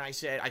address, and I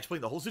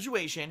explained the whole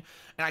situation,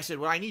 and I said,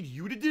 what I need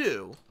you to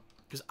do,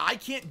 because I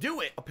can't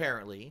do it,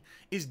 apparently,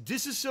 is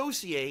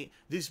disassociate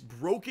this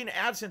broken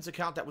AdSense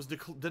account that was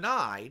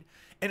denied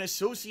and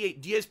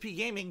associate DSP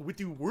Gaming with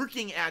the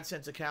working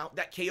AdSense account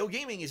that KO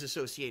Gaming is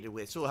associated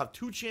with. So we'll have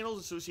 2 channels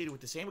associated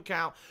with the same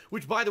account,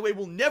 which, by the way,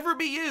 will never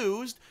be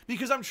used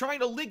because I'm trying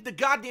to link the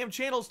goddamn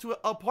channels to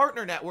a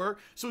partner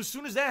network. So as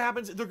soon as that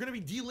happens, they're going to be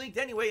delinked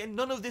anyway, and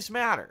none of this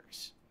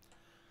matters.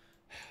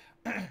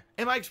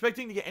 Am I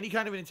expecting to get any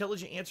kind of an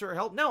intelligent answer or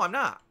help? No, I'm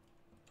not.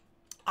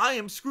 I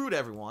am screwed,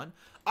 everyone.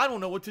 I don't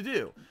know what to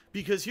do.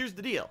 Because here's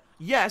the deal.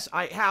 Yes,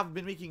 I have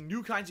been making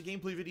new kinds of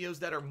gameplay videos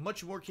that are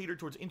much more catered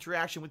towards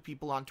interaction with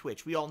people on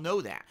Twitch. We all know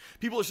that.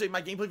 People are saying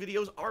my gameplay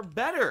videos are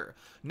better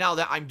now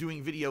that I'm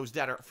doing videos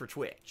that are for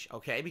Twitch,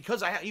 okay?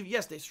 Because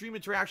yes, the stream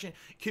interaction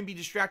can be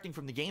distracting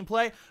from the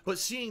gameplay, but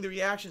seeing the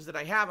reactions that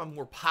I have, I'm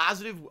more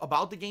positive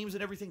about the games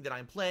and everything that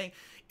I'm playing.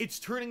 It's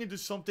turning into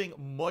something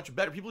much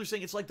better. People are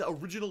saying it's like the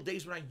original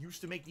days when I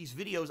used to make these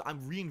videos.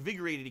 I'm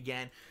reinvigorated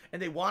again,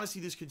 and they want to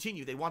see this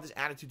continue. They want this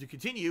attitude to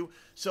continue,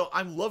 so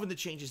I'm loving the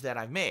changes that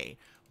I've made.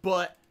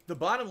 But the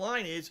bottom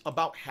line is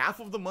about half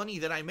of the money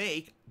that I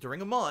make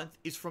during a month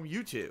is from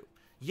YouTube.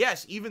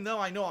 Yes, even though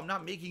I know I'm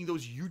not making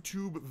those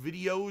YouTube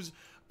videos,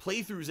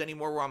 playthroughs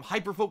anymore where I'm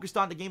hyper-focused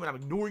on the game and I'm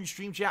ignoring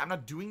stream chat. I'm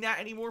not doing that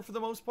anymore for the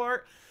most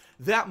part.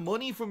 That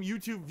money from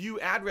YouTube view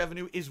ad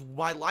revenue is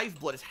my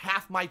lifeblood. It's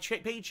half my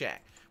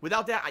paycheck.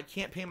 Without that, I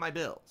can't pay my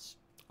bills.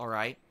 All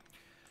right?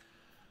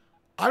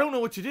 I don't know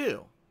what to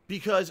do.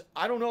 Because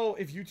I don't know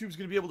if YouTube's going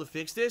to be able to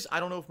fix this. I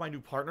don't know if my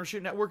new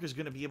partnership network is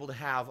going to be able to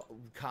have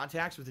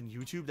contacts within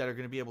YouTube that are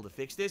going to be able to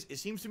fix this. It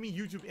seems to me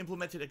YouTube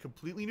implemented a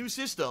completely new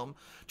system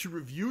to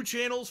review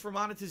channels for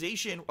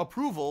monetization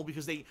approval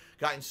because they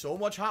got in so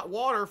much hot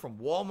water from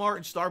Walmart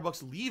and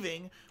Starbucks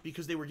leaving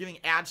because they were giving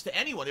ads to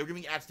anyone. They were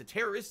giving ads to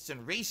terrorists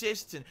and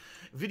racists and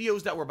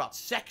videos that were about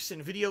sex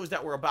and videos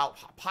that were about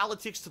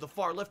politics to the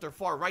far left or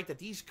far right that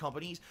these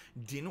companies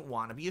didn't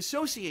want to be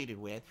associated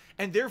with.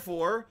 And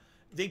therefore,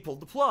 they pulled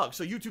the plug.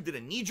 So YouTube did a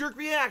knee-jerk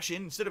reaction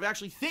instead of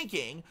actually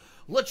thinking,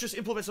 let's just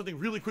implement something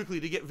really quickly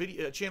to get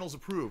video channels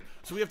approved.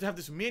 So we have to have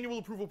this manual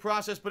approval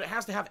process, but it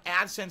has to have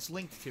AdSense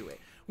linked to it,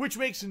 which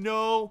makes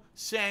no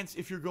sense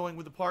if you're going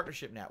with a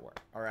partnership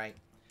network, all right?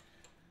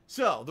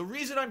 So the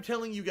reason I'm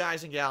telling you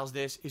guys and gals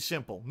this is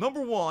simple.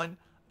 Number one,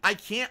 I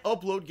can't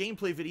upload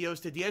gameplay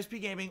videos to DSP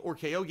Gaming or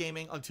KO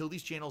Gaming until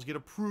these channels get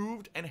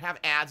approved and have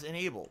ads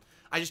enabled.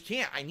 I just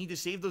can't. I need to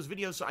save those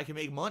videos so I can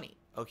make money,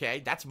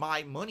 okay? That's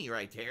my money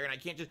right there, and I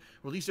can't just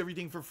release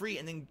everything for free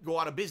and then go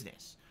out of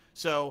business.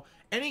 So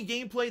any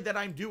gameplay that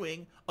I'm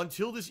doing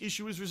until this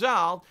issue is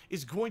resolved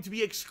is going to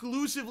be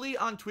exclusively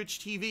on Twitch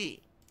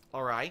TV,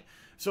 all right?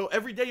 So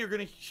every day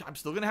I'm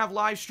still gonna have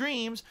live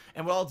streams,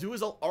 and what I'll do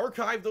is I'll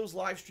archive those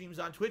live streams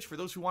on Twitch for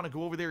those who want to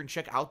go over there and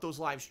check out those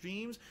live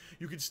streams.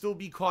 You can still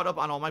be caught up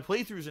on all my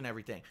playthroughs and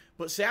everything.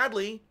 But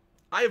sadly,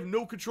 I have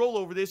no control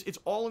over this. It's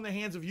all in the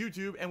hands of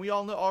YouTube, and we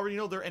all already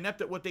know they're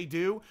inept at what they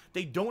do.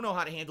 They don't know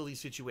how to handle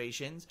these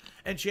situations,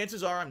 and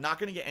chances are I'm not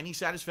going to get any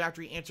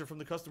satisfactory answer from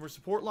the customer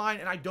support line,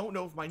 and I don't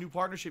know if my new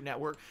partnership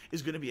network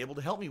is going to be able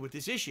to help me with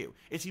this issue.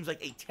 It seems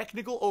like a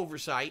technical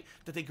oversight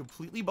that they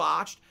completely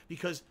botched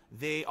because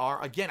they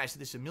are, again, I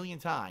said this a million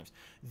times,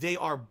 they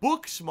are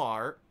book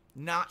smart,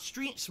 not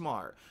street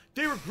smart.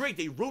 They were great.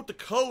 They wrote the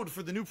code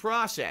for the new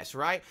process,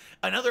 right?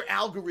 Another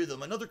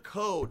algorithm, another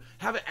code,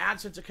 have an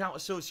AdSense account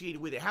associated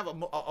with it, have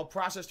a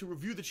process to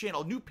review the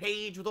channel, a new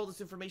page with all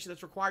this information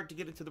that's required to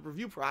get into the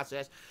review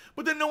process,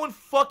 but then no one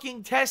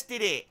fucking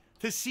tested it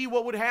to see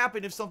what would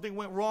happen if something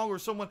went wrong or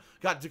someone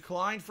got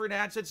declined for an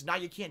AdSense. Now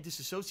you can't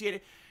disassociate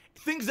it.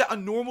 Things that a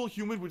normal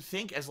human would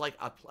think as like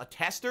a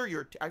tester,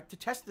 I have to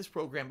test this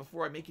program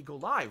before I make it go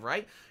live,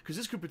 right? Because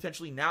this could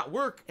potentially not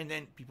work and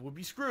then people would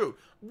be screwed.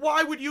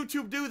 Why would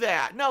YouTube do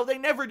that? No, they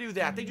never do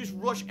that. They just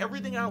rush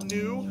everything out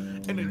new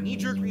and a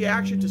knee-jerk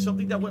reaction to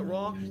something that went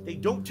wrong. They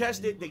don't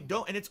test it,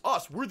 and it's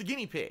us. We're the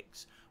guinea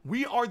pigs.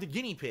 We are the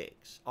guinea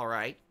pigs, all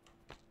right?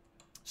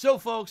 So,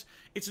 folks,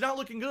 it's not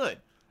looking good.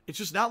 It's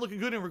just not looking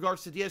good in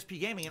regards to DSP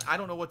Gaming, and I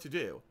don't know what to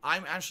do.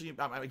 I'm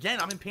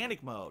in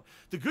panic mode.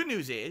 The good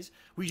news is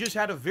we just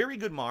had a very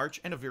good March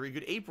and a very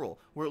good April,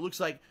 where it looks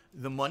like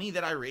the money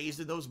that I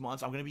raised in those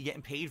months, I'm going to be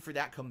getting paid for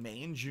that come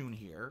May and June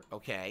here,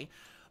 okay?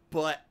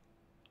 But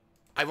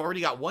I've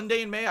already got 1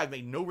 day in May. I've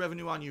made no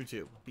revenue on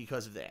YouTube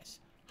because of this.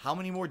 How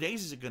many more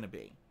days is it going to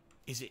be?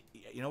 Is it,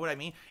 you know what I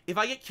mean? If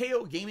I get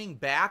KO Gaming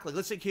back, like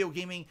let's say KO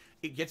Gaming,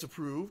 it gets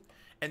approved,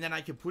 and then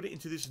I can put it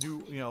into this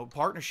new,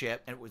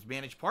 partnership, and it was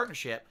managed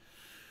partnership.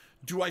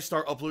 Do I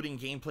start uploading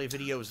gameplay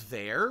videos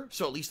there?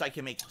 So at least I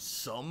can make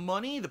some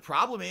money? The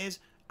problem is,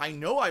 I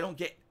know I don't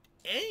get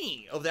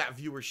any of that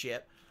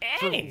viewership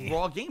for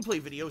raw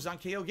gameplay videos on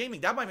KO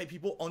Gaming. That might make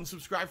people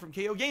unsubscribe from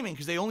KO Gaming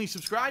because they only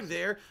subscribe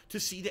there to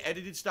see the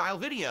edited style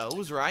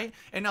videos, right?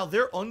 And now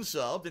they're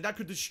unsubbed, and that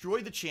could destroy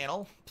the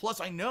channel.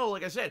 Plus, I know,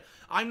 like I said,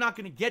 I'm not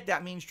going to get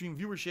that mainstream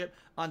viewership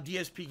on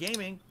DSP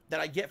Gaming that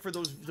I get for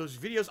those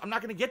videos. I'm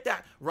not going to get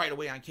that right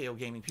away on KO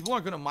Gaming. People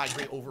aren't going to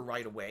migrate over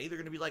right away. They're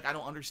going to be like, I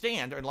don't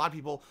understand. And a lot of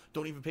people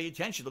don't even pay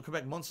attention. They'll come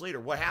back months later.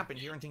 What happened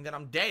here? And think that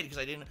I'm dead because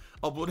I didn't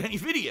upload any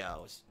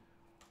videos.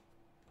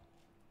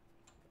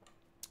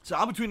 So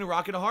I'm between a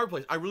rock and a hard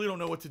place. I really don't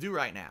know what to do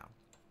right now.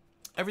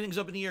 Everything's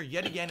up in the air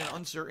yet again and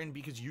uncertain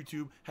because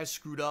YouTube has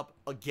screwed up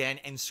again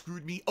and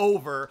screwed me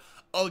over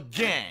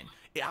again.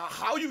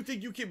 How do you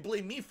think you can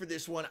blame me for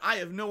this one? I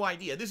have no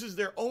idea. This is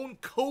their own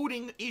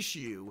coding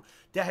issue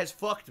that has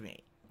fucked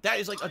me. That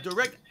is like a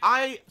direct,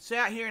 I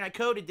sat here and I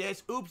coded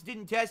this, oops,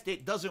 didn't test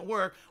it, doesn't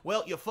work.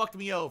 Well, you fucked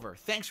me over.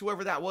 Thanks,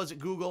 whoever that was at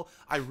Google.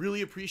 I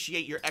really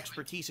appreciate your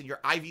expertise and your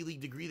Ivy League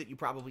degree that you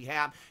probably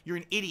have. You're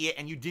an idiot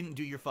and you didn't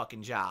do your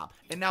fucking job.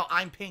 And now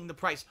I'm paying the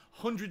price,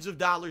 hundreds of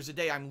dollars a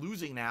day I'm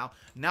losing now,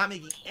 not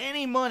making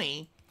any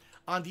money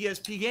on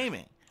DSP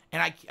Gaming.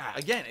 And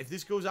again, if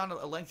this goes on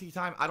a lengthy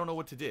time, I don't know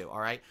what to do,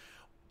 all right?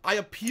 I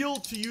appeal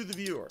to you, the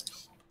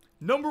viewers.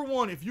 Number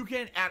one, if you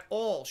can at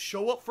all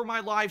show up for my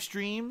live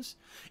streams,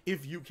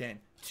 if you can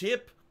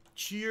tip,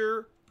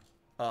 cheer,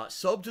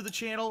 sub to the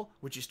channel,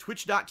 which is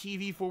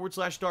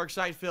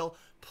twitch.tv/DarkSidePhil,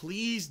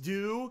 please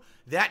do.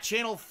 That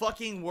channel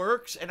fucking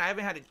works, and I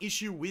haven't had an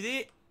issue with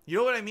it. You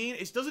know what I mean?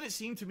 Doesn't it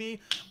seem to me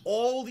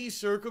all these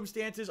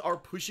circumstances are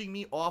pushing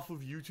me off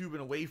of YouTube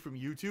and away from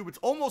YouTube? It's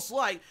almost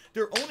like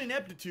their own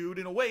ineptitude,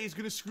 in a way, is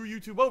going to screw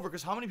YouTube over,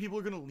 because how many people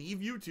are going to leave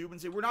YouTube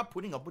and say, we're not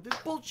putting up with this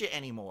bullshit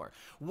anymore?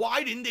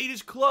 Why didn't they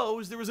just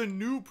close? There was a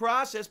new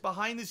process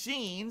behind the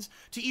scenes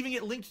to even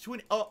get linked to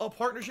a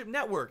partnership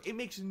network. It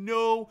makes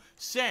no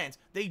sense.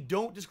 They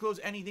don't disclose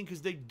anything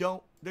because they're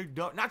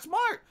not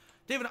smart.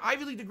 They have an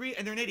Ivy League degree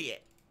and they're an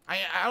idiot. I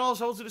don't know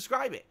how else to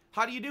describe it.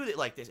 How do you do it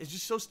like this? It's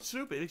just so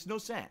stupid. It makes no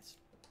sense.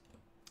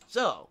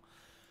 So,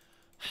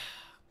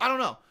 I don't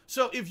know.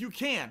 So, if you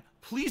can,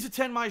 please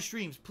attend my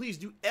streams. Please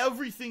do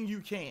everything you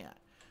can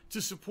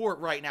to support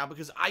right now,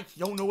 because I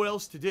don't know what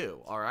else to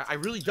do, all right? I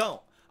really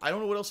don't. I don't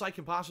know what else I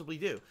can possibly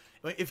do.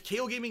 If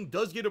KO Gaming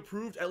does get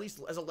approved, at least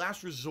as a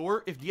last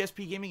resort, if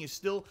DSP Gaming is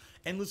still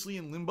endlessly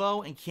in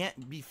limbo and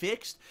can't be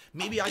fixed,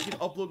 maybe I can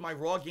upload my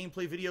raw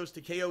gameplay videos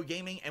to KO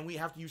Gaming, and we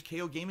have to use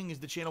KO Gaming as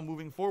the channel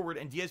moving forward,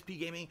 and DSP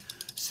Gaming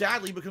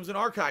sadly becomes an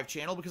archive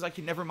channel because I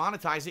can never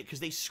monetize it because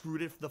they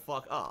screwed it the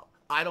fuck up.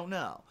 I don't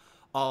know.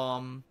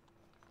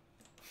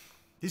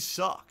 This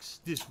sucks.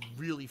 This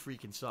really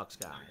freaking sucks,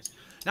 guys.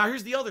 Now,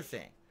 here's the other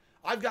thing.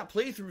 I've got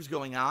playthroughs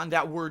going on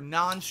that were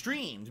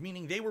non-streamed,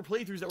 meaning they were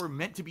playthroughs that were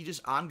meant to be just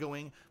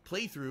ongoing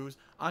playthroughs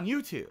on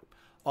YouTube.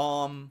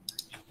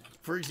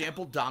 For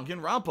example,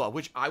 Danganronpa,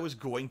 which I was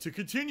going to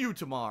continue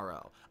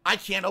tomorrow. I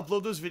can't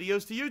upload those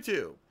videos to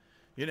YouTube,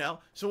 you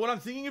know? So what I'm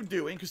thinking of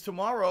doing, because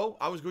tomorrow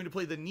I was going to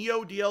play the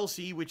Neo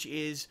DLC, which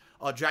is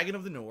Dragon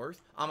of the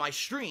North, on my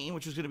stream,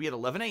 which was going to be at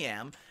 11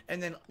 a.m.,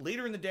 and then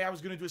later in the day I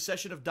was going to do a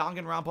session of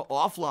Danganronpa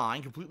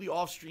offline, completely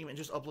off-stream, and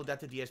just upload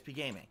that to DSP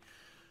Gaming.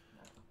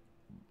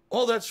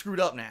 All that's screwed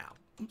up now.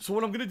 So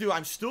what I'm going to do,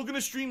 I'm still going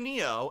to stream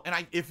Neo,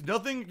 and if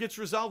nothing gets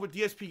resolved with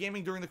DSP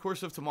Gaming during the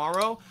course of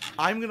tomorrow,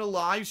 I'm going to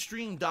live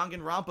stream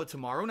Danganronpa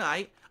tomorrow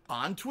night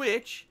on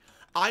Twitch.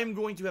 I'm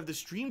going to have the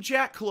stream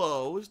chat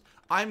closed.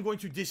 I'm going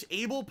to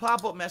disable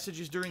pop-up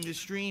messages during this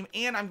stream,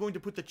 and I'm going to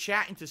put the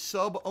chat into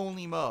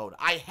sub-only mode.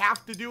 I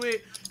have to do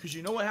it, because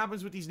you know what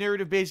happens with these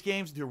narrative-based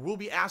games? There will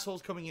be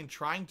assholes coming in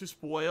trying to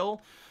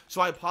spoil.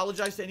 So I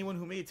apologize to anyone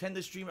who may attend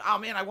this stream. Oh,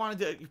 man, I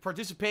wanted to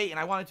participate, and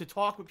I wanted to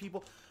talk with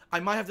people. I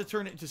might have to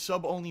turn it into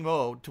sub-only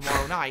mode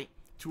tomorrow night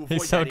to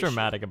avoid He's so that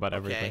dramatic issue. about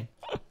everything.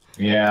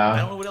 Yeah. I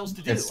don't know what else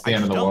to do. It's the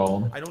end of the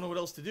world. I don't know what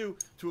else to do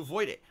to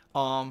avoid it.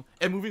 And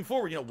moving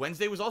forward, you know,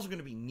 Wednesday was also going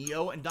to be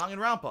Neo and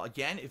Danganronpa.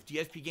 Again, if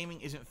DSP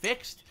Gaming isn't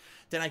fixed,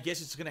 then I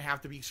guess it's going to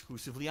have to be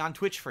exclusively on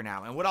Twitch for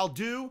now. And what I'll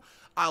do,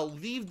 I'll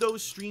leave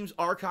those streams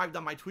archived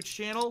on my Twitch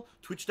channel,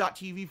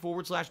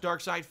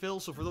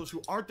 twitch.tv/DarkSidePhil. So for those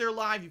who aren't there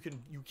live, you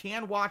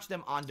can watch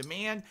them on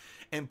demand.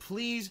 And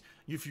please,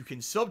 if you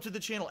can sub to the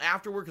channel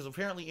afterward, because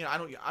apparently, you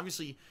know,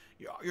 obviously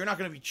you're not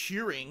going to be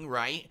cheering,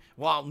 right,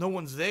 while no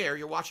one's there.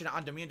 You're watching it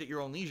on demand at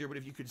your own leisure. But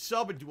if you could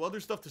sub and do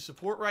other stuff to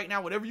support right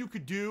now, whatever you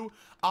could do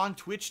on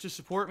Twitch to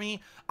support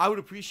me, I would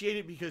appreciate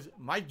it, because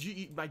my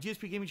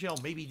DSP Gaming channel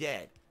may be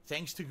dead.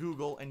 thanks to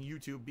Google and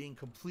YouTube being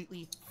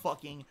completely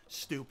fucking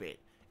stupid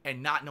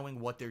and not knowing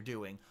what they're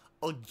doing.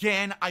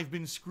 Again, I've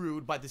been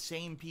screwed by the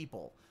same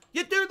people.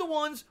 Yet they're the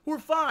ones who are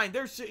fine.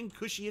 They're sitting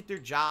cushy at their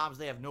jobs.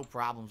 They have no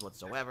problems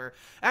whatsoever.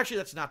 Actually,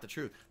 that's not the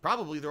truth.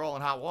 Probably they're all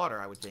in hot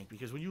water, I would think,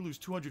 because when you lose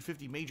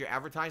 250 major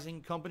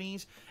advertising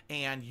companies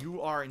and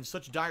you are in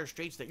such dire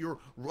straits that you're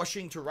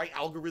rushing to write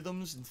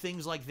algorithms and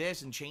things like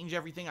this and change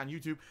everything on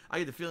YouTube, I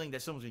get the feeling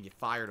that someone's going to get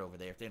fired over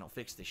there if they don't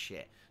fix this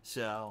shit.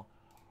 So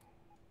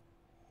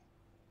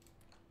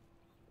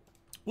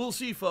we'll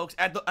see, folks.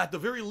 At the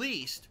very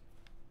least,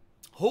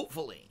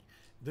 hopefully,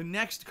 the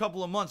next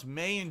couple of months,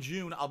 May and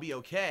June, I'll be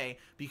okay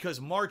because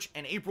March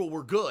and April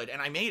were good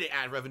and I made it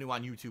ad revenue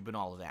on YouTube and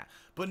all of that.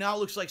 But now it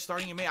looks like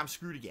starting in May, I'm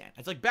screwed again.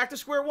 It's like back to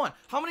square one.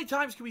 How many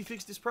times can we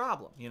fix this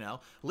problem? You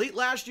know, late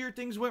last year,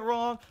 things went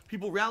wrong.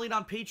 People rallied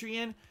on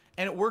Patreon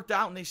and it worked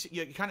out and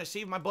they kind of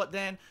saved my butt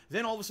then.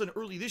 Then all of a sudden,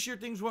 early this year,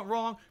 things went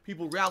wrong.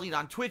 People rallied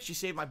on Twitch. You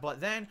saved my butt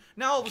then.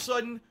 Now all of a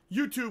sudden,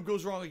 YouTube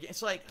goes wrong again.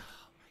 It's like,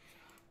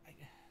 oh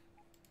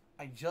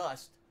my God.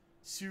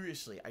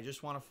 Seriously, I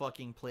just want to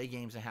fucking play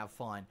games and have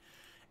fun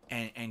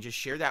and just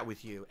share that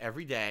with you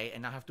every day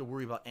and not have to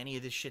worry about any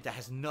of this shit that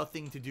has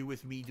nothing to do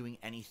with me doing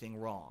anything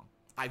wrong.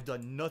 I've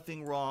done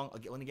nothing wrong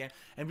again and again.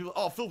 And people,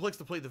 oh, Phil likes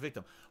to play the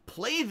victim.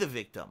 Play the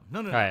victim. No.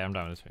 All right, I'm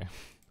done with this video.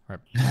 Right.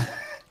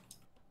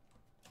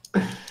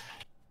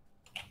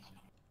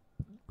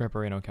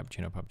 Reparino,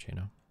 cappuccino,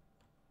 puppuccino.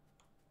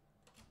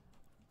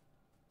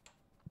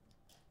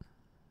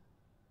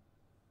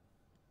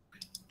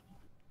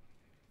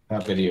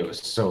 That video is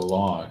so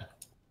long.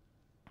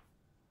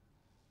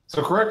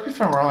 So correct me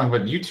if I'm wrong,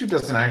 but YouTube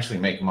doesn't actually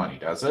make money,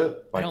 does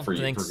it? Like I don't for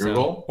think for so.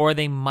 Google? Or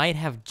they might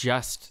have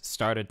just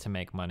started to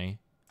make money.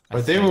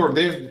 But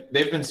they've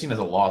been seen as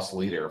a loss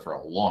leader for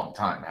a long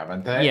time,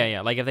 haven't they?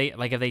 Yeah. Like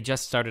if they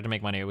just started to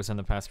make money, it was in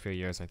the past few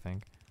years, I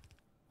think.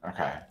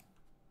 Okay.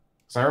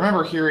 So I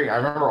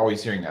remember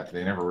always hearing that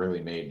they never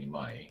really made any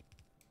money.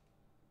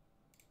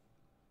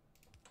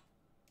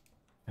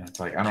 And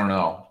it's like, I don't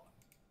know.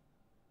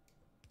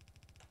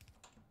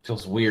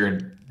 Feels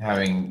weird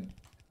having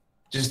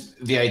just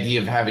the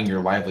idea of having your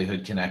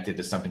livelihood connected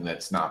to something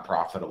that's not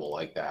profitable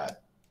like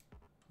that.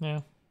 Yeah.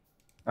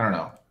 I don't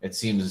know. It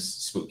seems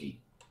spooky.